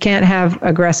 You can't have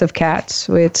aggressive cats.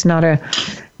 It's not a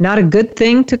good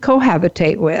thing to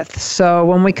cohabitate with. So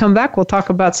when we come back, we'll talk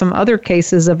about some other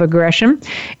cases of aggression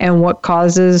and what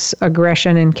causes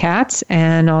aggression in cats.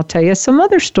 And I'll tell you some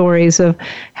other stories of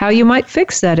how you might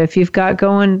fix that if you've got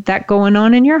going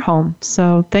on in your home.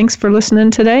 So thanks for listening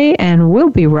today, and we'll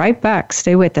be right back.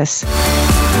 Stay with us.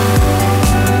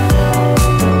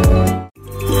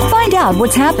 Find out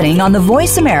what's happening on the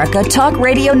Voice America Talk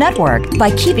Radio Network by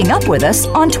keeping up with us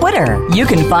on Twitter. You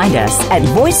can find us at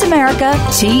Voice America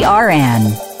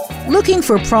TRN. Looking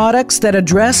for products that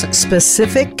address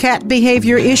specific cat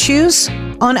behavior issues?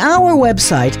 On our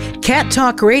website,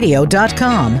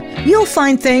 cattalkradio.com, you'll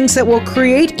find things that will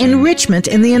create enrichment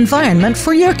in the environment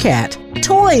for your cat.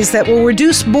 Toys that will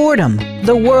reduce boredom,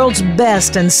 the world's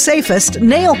best and safest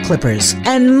nail clippers,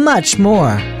 and much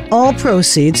more. All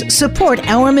proceeds support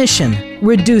our mission,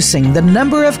 reducing the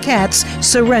number of cats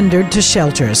surrendered to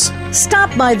shelters.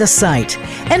 Stop by the site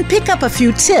and pick up a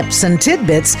few tips and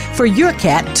tidbits for your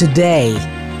cat today.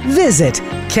 Visit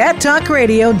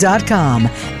cattalkradio.com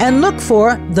and look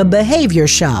for The Behavior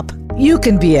Shop. You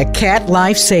can be a cat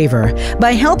lifesaver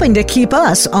by helping to keep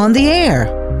us on the air.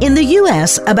 In the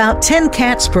U.S., about 10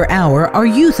 cats per hour are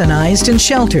euthanized in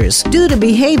shelters due to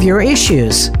behavior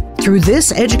issues. Through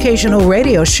this educational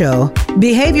radio show,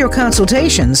 behavior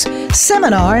consultations,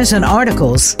 seminars, and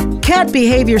articles, Cat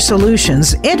Behavior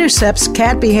Solutions intercepts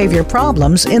cat behavior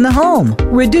problems in the home,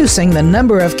 reducing the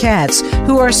number of cats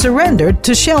who are surrendered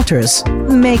to shelters.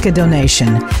 Make a donation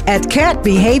at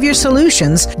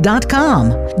catbehaviorsolutions.com.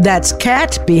 That's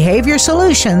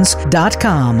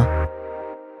catbehaviorsolutions.com.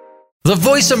 The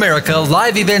Voice America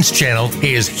Live Events channel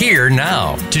is here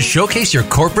now to showcase your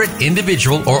corporate,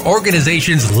 individual, or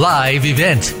organization's live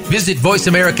event. Visit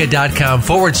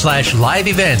voiceamerica.com/live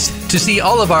events to see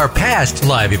all of our past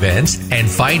live events and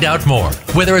find out more.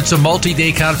 Whether it's a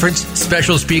multi-day conference,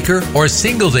 special speaker, or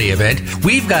single-day event,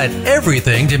 we've got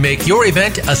everything to make your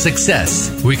event a success.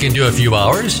 We can do a few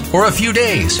hours or a few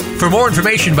days. For more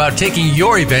information about taking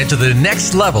your event to the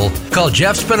next level, call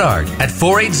Jeff Spinard at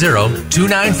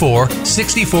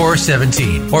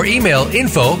 480-294-6417 or email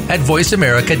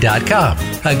info@voiceamerica.com.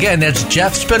 Again, that's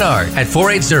Jeff Spinard at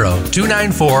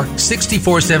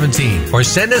 480-294-6417 or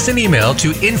send us an email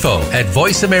to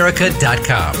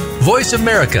info@voiceamerica.com. Voice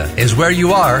America is where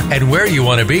you are and where you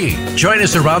want to be. Join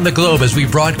us around the globe as we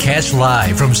broadcast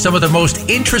live from some of the most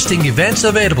interesting events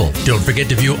available. Don't forget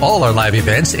to view all our live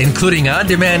events, including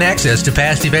on-demand access to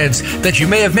past events that you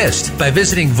may have missed by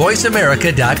visiting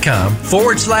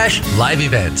voiceamerica.com/live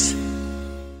events.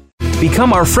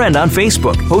 Become our friend on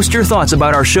Facebook. Post your thoughts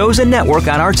about our shows and network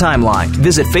on our timeline.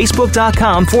 Visit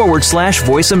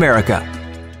facebook.com/Voice America.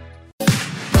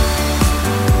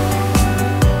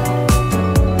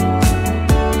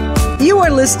 You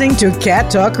are listening to Cat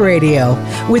Talk Radio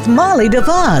with Molly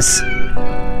DeVos.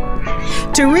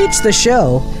 To reach the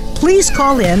show, please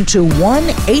call in to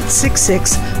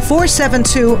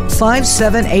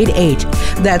 1-866-472-5788.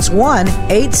 That's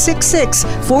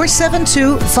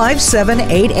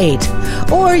 1-866-472-5788.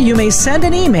 Or you may send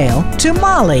an email to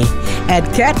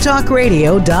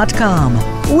molly@cattalkradio.com.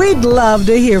 We'd love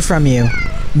to hear from you.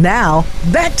 Now,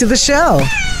 back to the show.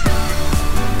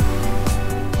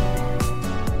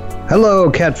 Hello,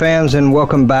 cat fans, and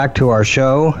welcome back to our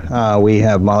show. We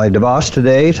have Molly DeVos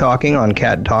today talking on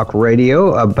Cat Talk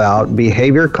Radio about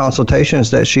behavior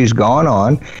consultations that she's gone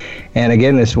on. And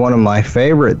again, it's one of my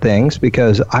favorite things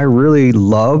because I really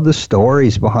love the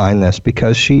stories behind this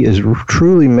because she is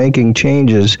truly making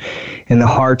changes in the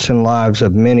hearts and lives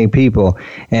of many people.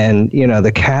 And, you know,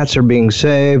 the cats are being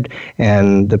saved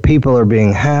and the people are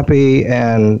being happy.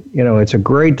 And, you know, it's a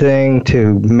great thing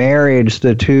to marriage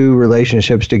the two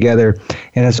relationships together.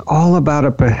 And it's all about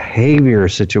a behavior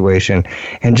situation.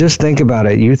 And just think about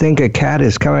it. You think a cat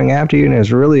is coming after you and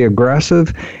is really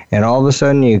aggressive, and all of a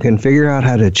sudden you can figure out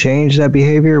how to change change that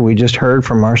behavior? We just heard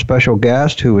from our special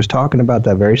guest who was talking about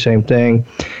that very same thing.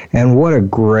 And what a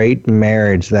great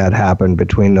marriage that happened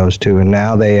between those two. And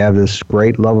now they have this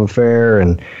great love affair,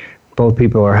 and both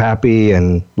people are happy,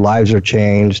 and lives are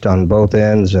changed on both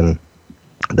ends. And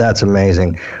that's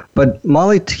amazing. But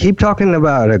Molly, keep talking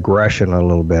about aggression a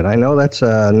little bit. I know that's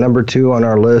number 2 on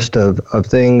our list of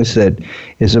things that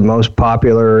is the most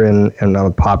popular, and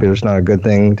not popular is not a good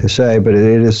thing to say, but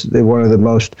it is one of the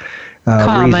most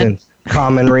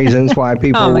common reasons why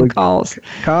people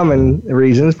common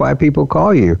reasons why people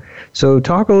call you. So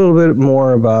talk a little bit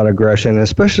more about aggression,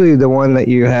 especially the one that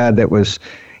you had that was,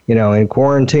 in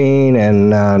quarantine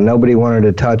and nobody wanted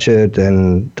to touch it,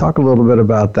 and talk a little bit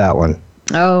about that one.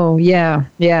 Oh,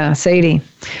 yeah, Sadie.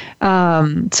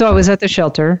 So I was at the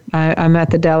shelter. I'm at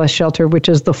the Dallas shelter, which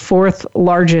is the 4th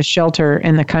largest shelter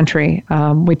in the country.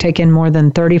 We take in more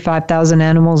than 35,000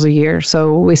 animals a year,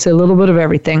 so we see a little bit of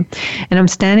everything. And I'm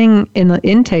standing in the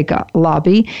intake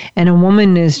lobby, and a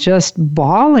woman is just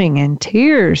bawling in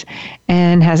tears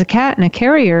and has a cat and a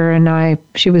carrier. And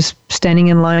she was standing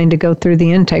in line to go through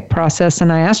the intake process,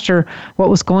 and I asked her what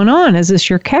was going on. Is this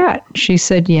your cat? She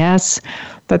said yes,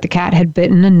 that the cat had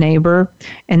bitten a neighbor,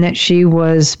 and that she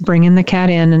was bringing the cat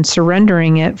in and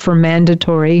surrendering it for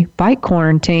mandatory bite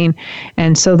quarantine.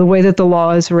 And so the way that the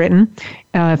law is written,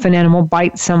 if an animal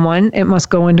bites someone, it must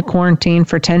go into quarantine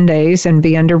for 10 days and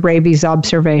be under rabies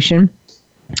observation.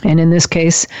 And in this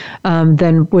case,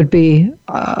 then would be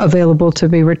available to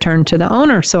be returned to the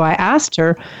owner. So I asked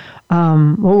her,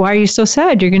 well, why are you so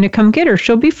sad? You're going to come get her.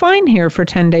 She'll be fine here for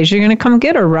 10 days. You're going to come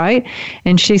get her, right?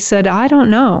 And she said, I don't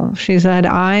know. She said,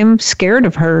 I'm scared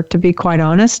of her, to be quite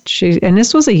honest. And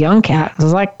this was a young cat. It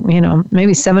was like,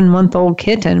 maybe 7-month-old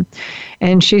kitten.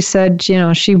 And she said,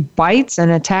 she bites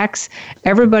and attacks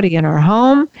everybody in our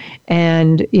home.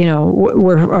 And,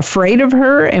 we're afraid of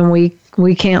her, and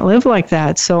we can't live like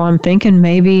that. So I'm thinking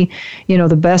maybe,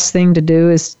 the best thing to do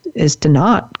is to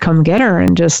not come get her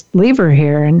and just leave her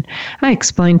here. And I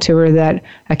explained to her that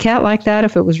a cat like that,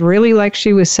 if it was really like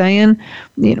she was saying,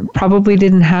 probably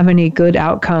didn't have any good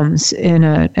outcomes in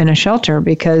a shelter,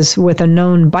 because with a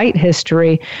known bite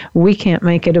history, we can't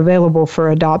make it available for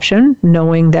adoption,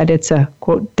 knowing that it's a,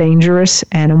 quote, dangerous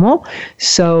animal.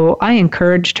 So I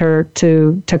encouraged her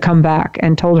to come back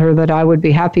and told her that I would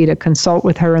be happy to consult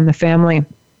with her and the family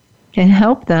and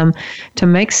help them to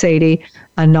make Sadie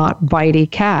a not bitey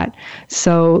cat.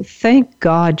 So thank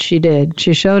God she did.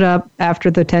 She showed up after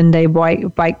the 10-day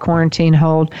bite quarantine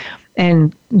hold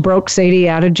and broke Sadie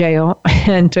out of jail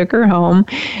and took her home.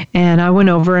 And I went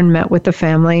over and met with the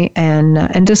family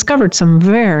and discovered some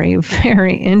very,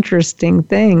 very interesting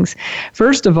things.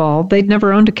 First of all, they'd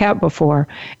never owned a cat before,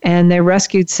 and they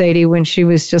rescued Sadie when she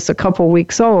was just a couple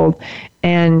weeks old,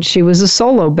 and she was a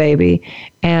solo baby.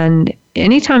 And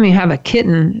anytime you have a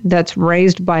kitten that's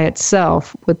raised by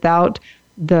itself without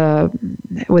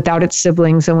its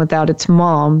siblings and without its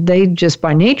mom, they just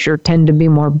by nature tend to be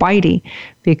more bitey,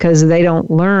 because they don't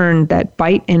learn that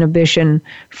bite inhibition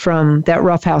from that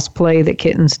roughhouse play that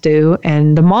kittens do.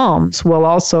 And the moms will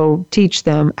also teach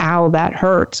them, ow, that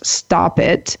hurts, stop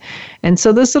it. And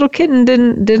so this little kitten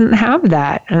didn't have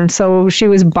that. And so she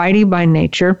was bitey by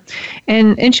nature.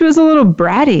 And she was a little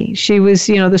bratty. She was,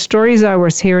 the stories I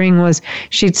was hearing was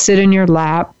she'd sit in your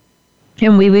lap,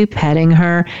 and we'd be petting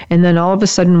her, and then all of a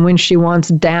sudden when she wants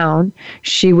down,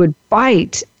 she would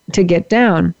bite to get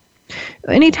down.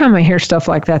 Anytime I hear stuff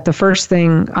like that, the first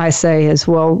thing I say is,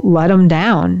 well, let them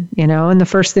down, and the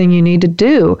first thing you need to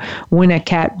do when a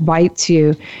cat bites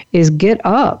you is get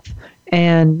up.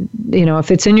 And, if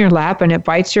it's in your lap and it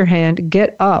bites your hand,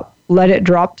 get up. Let it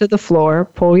drop to the floor,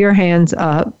 pull your hands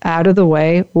up, out of the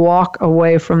way, walk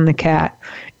away from the cat.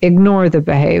 Ignore the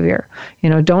behavior.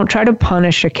 Don't try to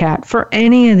punish a cat for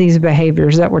any of these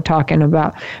behaviors that we're talking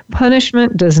about.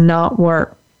 Punishment does not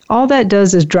work. All that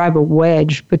does is drive a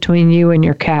wedge between you and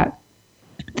your cat.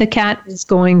 The cat is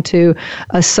going to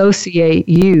associate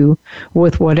you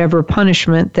with whatever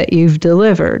punishment that you've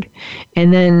delivered.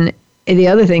 And then the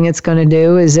other thing it's going to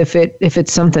do is if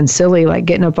it's something silly like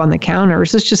getting up on the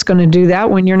counters, it's just going to do that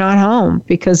when you're not home,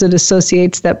 because it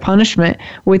associates that punishment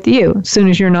with you. As soon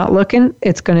as you're not looking,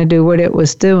 it's going to do what it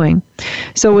was doing.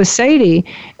 So with Sadie,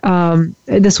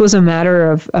 this was a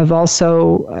matter of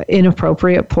also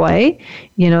inappropriate play.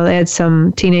 They had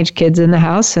some teenage kids in the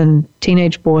house, and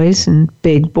teenage boys and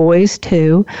big boys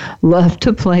too love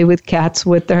to play with cats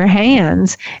with their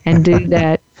hands and do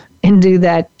that.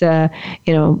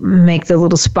 Make the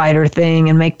little spider thing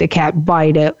and make the cat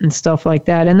bite it and stuff like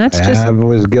that. And that's just... I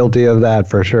was guilty of that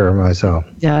for sure myself.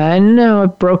 Yeah, I know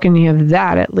I've broken you of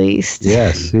that at least.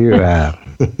 Yes, you have.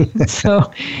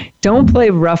 So don't play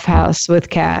roughhouse with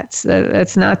cats.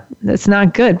 That's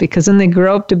not good, because then they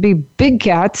grow up to be big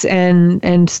cats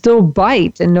and still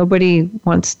bite, and nobody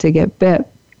wants to get bit.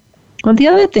 Well, the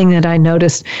other thing that I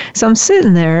noticed, so I'm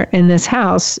sitting there in this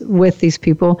house with these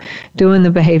people doing the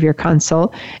behavior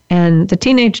consult, and the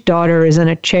teenage daughter is in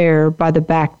a chair by the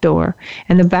back door,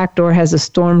 and the back door has a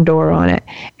storm door on it,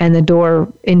 and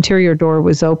the interior door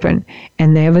was open,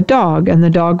 and they have a dog, and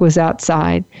the dog was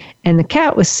outside, and the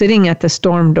cat was sitting at the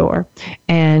storm door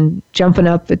and jumping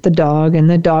up at the dog, and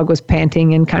the dog was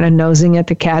panting and kind of nosing at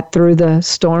the cat through the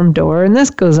storm door, and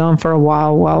this goes on for a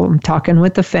while I'm talking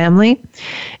with the family.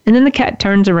 And then the cat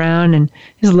turns around and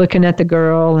is looking at the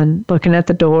girl and looking at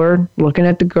the door, looking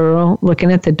at the girl,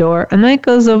 looking at the door, and then it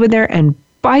goes over there and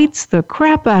bites the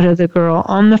crap out of the girl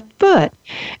on the foot.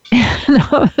 And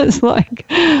I was like...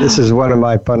 This is one of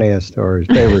my funniest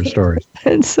favorite stories.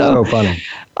 And so funny.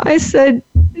 I said,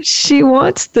 she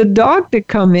wants the dog to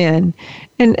come in.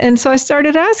 And so I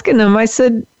started asking them. I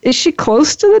said, is she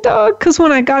close to the dog? Because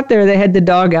when I got there, they had the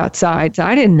dog outside. So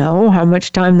I didn't know how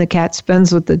much time the cat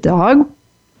spends with the dog.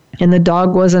 And the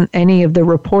dog wasn't any of the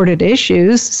reported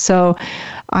issues. So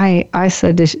I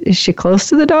said, is she close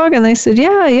to the dog? And they said,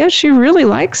 yeah, she really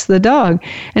likes the dog.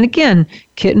 And again,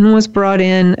 Kitten was brought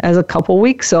in as a couple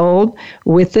weeks old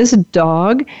with this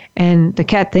dog, and the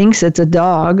cat thinks it's a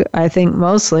dog, I think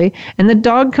mostly. And the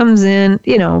dog comes in,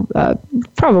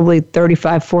 probably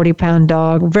 35, 40-pound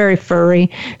dog, very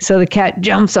furry. So the cat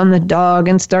jumps on the dog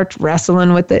and starts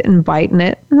wrestling with it and biting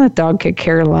it. And the dog could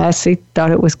care less. He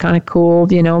thought it was kind of cool,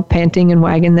 panting and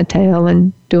wagging the tail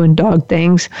and doing dog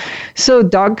things. So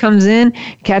dog comes in,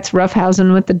 cat's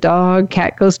roughhousing with the dog,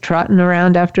 cat goes trotting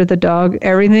around after the dog,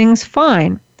 everything's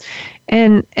fine.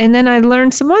 And then I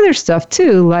learned some other stuff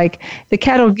too, like the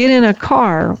cat will get in a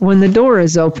car when the door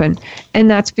is open, and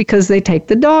that's because they take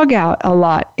the dog out a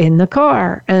lot in the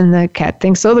car, and the cat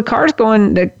thinks,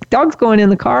 the dog's going in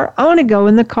the car, I want to go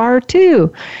in the car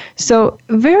too. So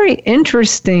very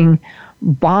interesting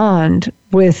bond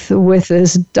with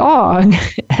this dog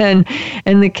and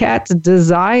the cat's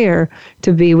desire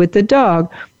to be with the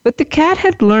dog. But the cat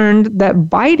had learned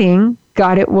that biting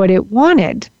got it what it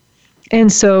wanted.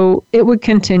 And so it would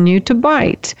continue to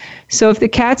bite. So if the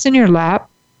cat's in your lap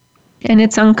and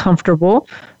it's uncomfortable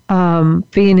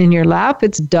being in your lap,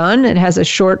 it's done. It has a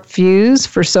short fuse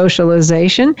for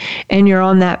socialization, and you're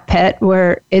on that pet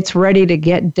where it's ready to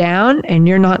get down and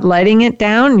you're not letting it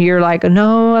down. You're like,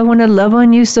 no, I want to love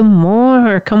on you some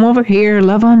more. Come over here,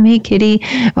 love on me, kitty.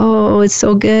 Oh, it's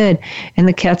so good. And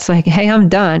the cat's like, hey, I'm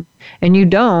done. And you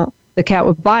don't. The cat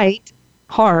would bite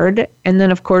hard, and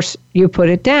then, of course, you put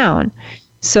it down.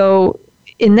 So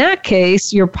in that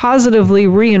case, you're positively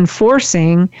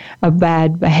reinforcing a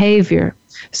bad behavior.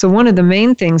 So one of the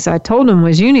main things I told him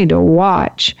was, you need to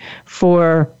watch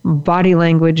for body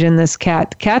language in this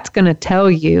cat. The cat's going to tell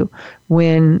you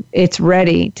when it's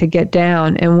ready to get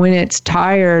down and when it's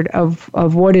tired of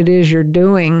what it is you're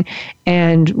doing.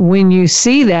 And when you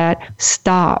see that,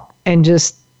 stop and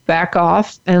just back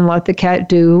off and let the cat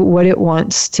do what it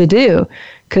wants to do.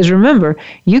 Because remember,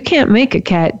 you can't make a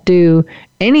cat do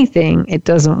anything it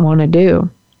doesn't want to do.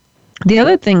 The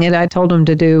other thing that I told him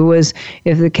to do was,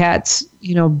 if the cat's,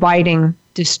 biting,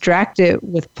 distract it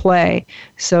with play.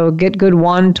 So get good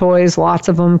wand toys, lots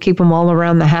of them, keep them all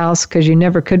around the house, because you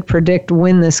never could predict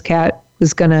when this cat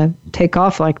was going to take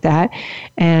off like that,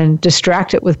 and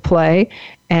distract it with play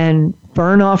and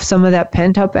burn off some of that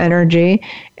pent-up energy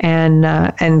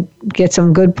and get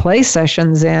some good play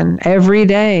sessions in every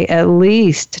day, at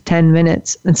least 10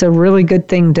 minutes. It's a really good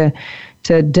thing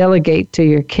to delegate to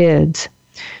your kids.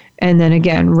 And then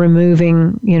again,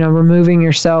 removing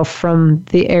yourself from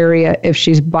the area if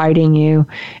she's biting you,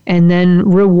 and then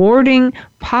rewarding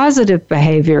positive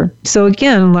behavior. So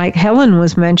again, like Helen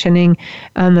was mentioning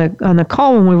on the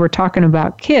call when we were talking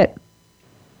about Kit,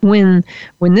 when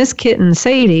this kitten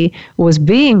Sadie was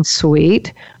being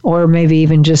sweet, or maybe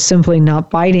even just simply not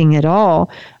biting at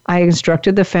all, I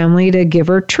instructed the family to give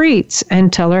her treats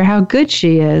and tell her how good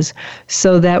she is,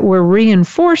 so that we're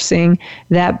reinforcing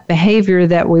that behavior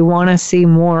that we want to see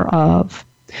more of.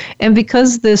 And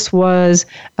because this was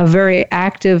a very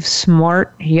active,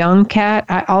 smart young cat,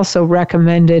 I also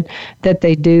recommended that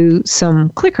they do some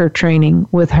clicker training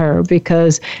with her,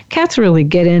 because cats really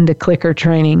get into clicker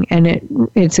training. And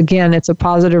it's a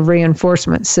positive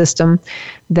reinforcement system.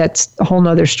 That's a whole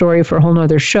nother story for a whole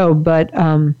nother show. But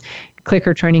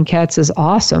clicker training cats is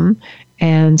awesome,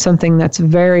 and something that's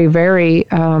very, very,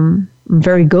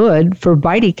 very good for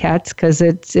bitey cats, because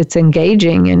it's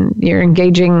engaging, and you're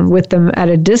engaging with them at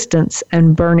a distance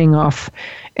and burning off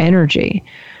energy.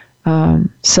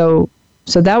 So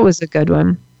So that was a good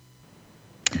one.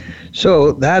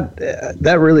 So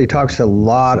that really talks a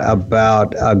lot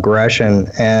about aggression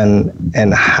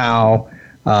and how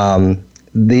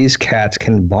these cats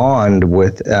can bond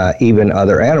with even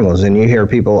other animals. And you hear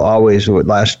people always,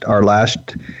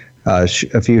 a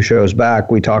few shows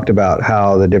back, we talked about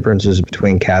how the differences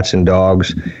between cats and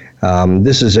dogs.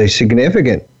 This is a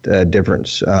significant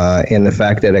difference in the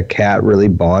fact that a cat really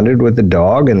bonded with the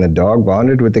dog and the dog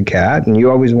bonded with the cat. And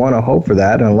you always want to hope for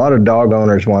that. And a lot of dog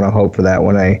owners want to hope for that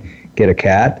when they get a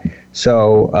cat.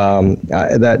 So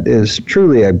that is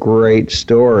truly a great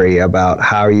story about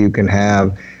how you can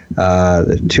have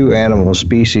the two animal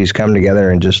species come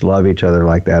together and just love each other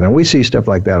like that. And we see stuff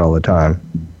like that all the time.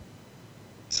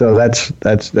 So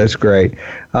that's great.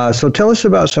 So tell us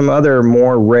about some other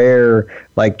more rare,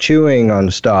 like chewing on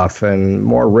stuff and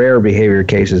more rare behavior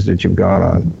cases that you've gone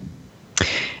on.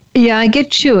 Yeah, I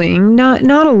get chewing, not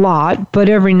a lot, but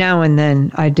every now and then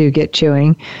I do get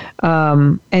chewing.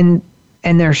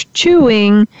 And there's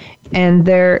chewing, and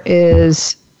there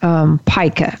is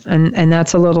pica, and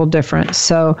that's a little different.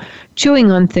 So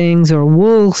chewing on things or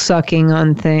wool sucking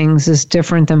on things is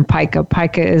different than pica.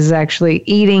 Pica is actually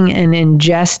eating and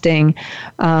ingesting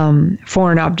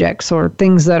foreign objects or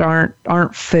things that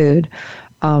aren't food.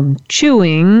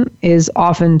 Chewing is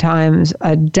oftentimes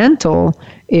a dental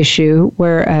issue,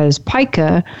 whereas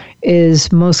pica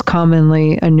is most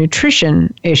commonly a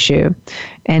nutrition issue.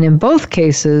 And in both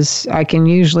cases, I can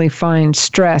usually find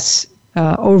stress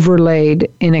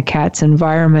overlaid in a cat's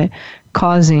environment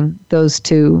causing those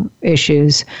two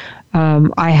issues.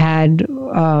 I had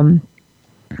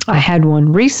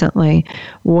one recently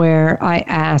where I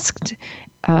asked,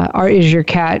 is your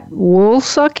cat wool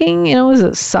sucking? Is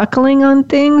it suckling on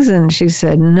things? And she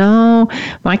said, no,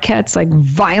 my cat's like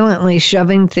violently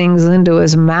shoving things into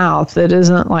his mouth. It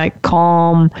isn't like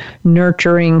calm,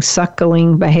 nurturing,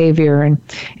 suckling behavior.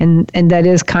 And that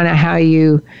is kind of how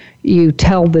you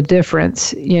tell the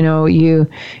difference. You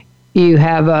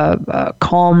have a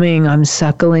calming, I'm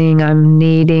suckling, I'm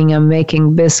kneading, I'm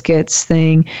making biscuits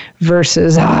thing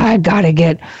versus, I got to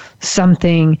get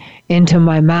something into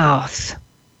my mouth.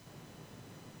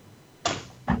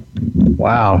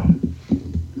 Wow.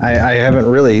 I haven't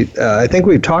really, I think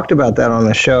we've talked about that on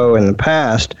the show in the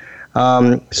past.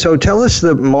 So tell us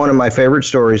one of my favorite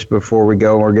stories before we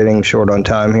go. We're getting short on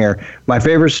time here. My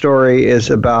favorite story is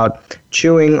about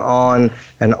chewing on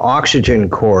an oxygen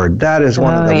cord. That is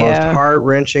one of the most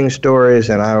heart-wrenching stories,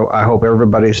 and I hope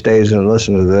everybody stays and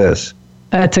listens to this.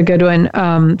 That's a good one.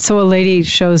 So a lady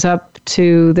shows up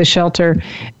to the shelter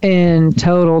in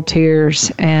total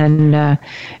tears and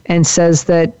says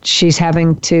that she's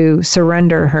having to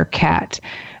surrender her cat.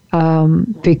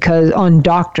 Because on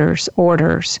doctor's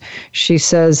orders, she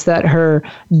says that her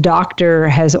doctor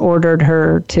has ordered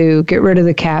her to get rid of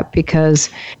the cat because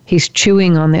he's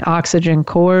chewing on the oxygen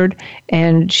cord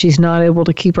and she's not able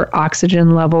to keep her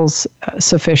oxygen levels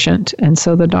sufficient. And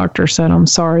so the doctor said, I'm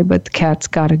sorry, but the cat's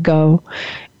got to go.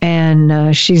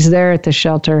 And she's there at the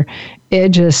shelter. It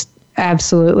just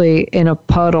absolutely in a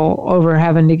puddle over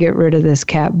having to get rid of this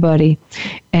cat Buddy.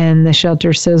 And the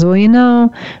shelter says,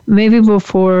 well, maybe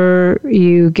before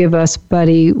you give us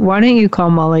Buddy, why don't you call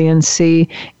Molly and see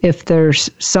if there's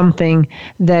something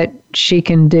that she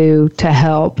can do to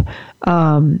help,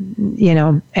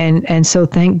 and so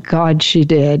thank God she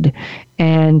did.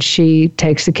 And she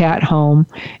takes the cat home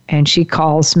and she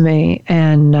calls me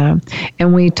and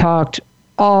we talked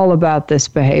all about this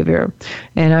behavior.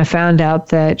 And I found out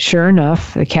that sure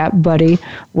enough, the cat Buddy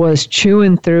was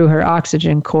chewing through her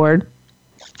oxygen cord.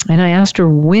 And I asked her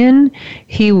when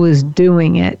he was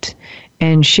doing it.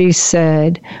 And she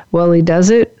said, well, he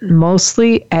does it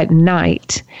mostly at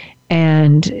night.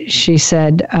 And she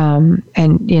said, and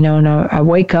I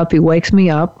wake up, he wakes me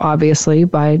up, obviously,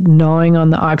 by gnawing on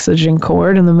the oxygen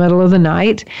cord in the middle of the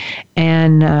night.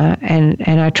 And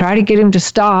I try to get him to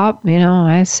stop.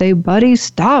 I say, Buddy,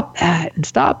 stop that and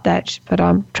stop that. But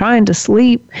I'm trying to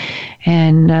sleep.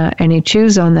 And he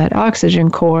chews on that oxygen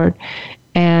cord.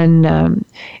 And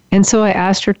so I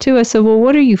asked her too, I said, well,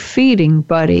 what are you feeding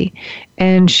Buddy?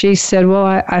 And she said,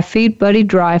 well, I feed Buddy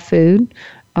dry food.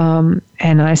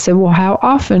 And I said, well, how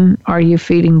often are you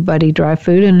feeding Buddy dry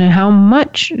food and how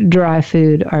much dry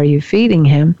food are you feeding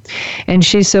him? And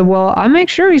she said, well, I make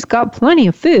sure he's got plenty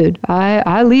of food.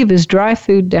 I leave his dry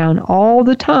food down all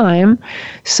the time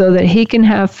so that he can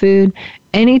have food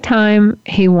anytime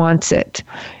he wants it.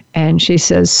 And she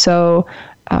says, so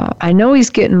I know he's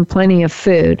getting plenty of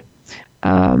food.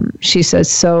 She says,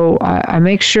 so I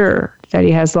make sure that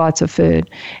he has lots of food.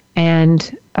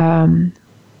 And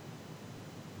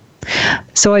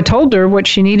So I told her what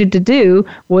she needed to do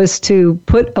was to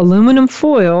put aluminum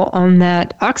foil on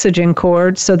that oxygen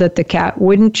cord so that the cat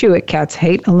wouldn't chew it. Cats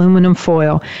hate aluminum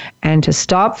foil. And to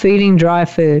stop feeding dry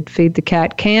food. Feed the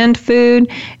cat canned food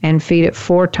and feed it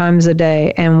 4 times a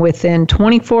day. And within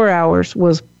 24 hours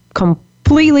was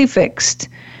completely fixed.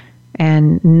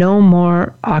 And no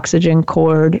more oxygen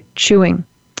cord chewing.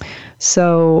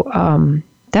 So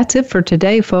that's it for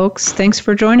today, folks. Thanks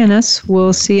for joining us.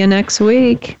 We'll see you next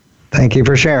week. Thank you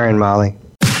for sharing, Molly.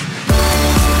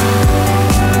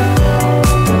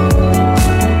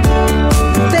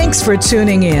 Thanks for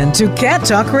tuning in to Cat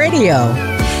Talk Radio.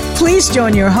 Please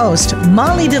join your host,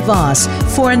 Molly DeVos,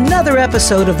 for another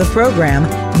episode of the program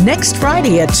next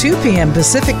Friday at 2 p.m.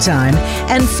 Pacific Time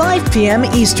and 5 p.m.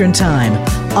 Eastern Time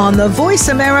on the Voice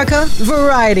America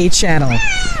Variety Channel.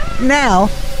 Now,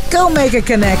 go make a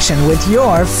connection with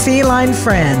your feline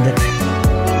friend.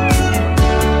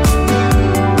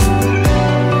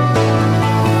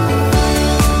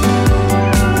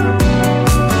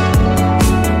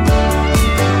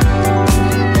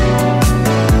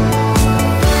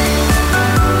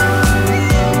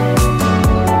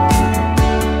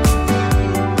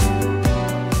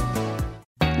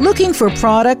 Looking for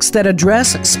products that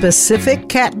address specific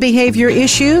cat behavior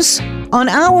issues? On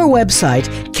our website,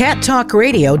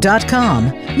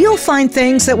 cattalkradio.com, you'll find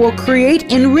things that will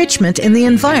create enrichment in the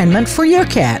environment for your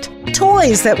cat.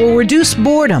 Toys that will reduce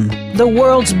boredom, the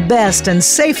world's best and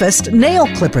safest nail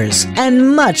clippers,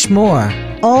 and much more.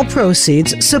 All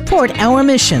proceeds support our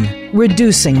mission,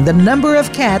 reducing the number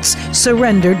of cats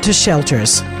surrendered to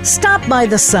shelters. Stop by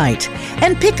the site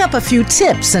and pick up a few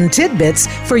tips and tidbits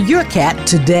for your cat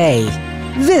today.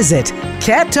 Visit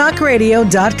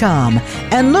cattalkradio.com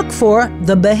and look for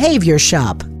The Behavior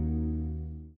Shop.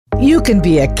 You can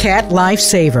be a cat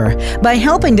lifesaver by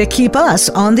helping to keep us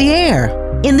on the air.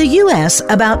 In the U.S.,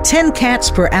 about 10 cats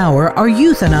per hour are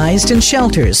euthanized in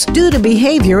shelters due to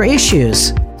behavior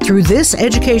issues. Through this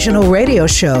educational radio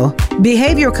show,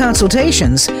 behavior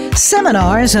consultations,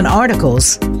 seminars, and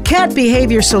articles, Cat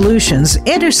Behavior Solutions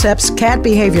intercepts cat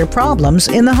behavior problems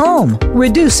in the home,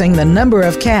 reducing the number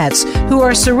of cats who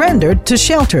are surrendered to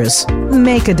shelters.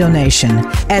 Make a donation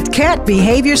at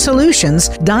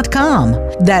catbehaviorsolutions.com.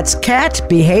 That's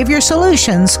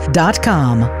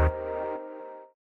catbehaviorsolutions.com.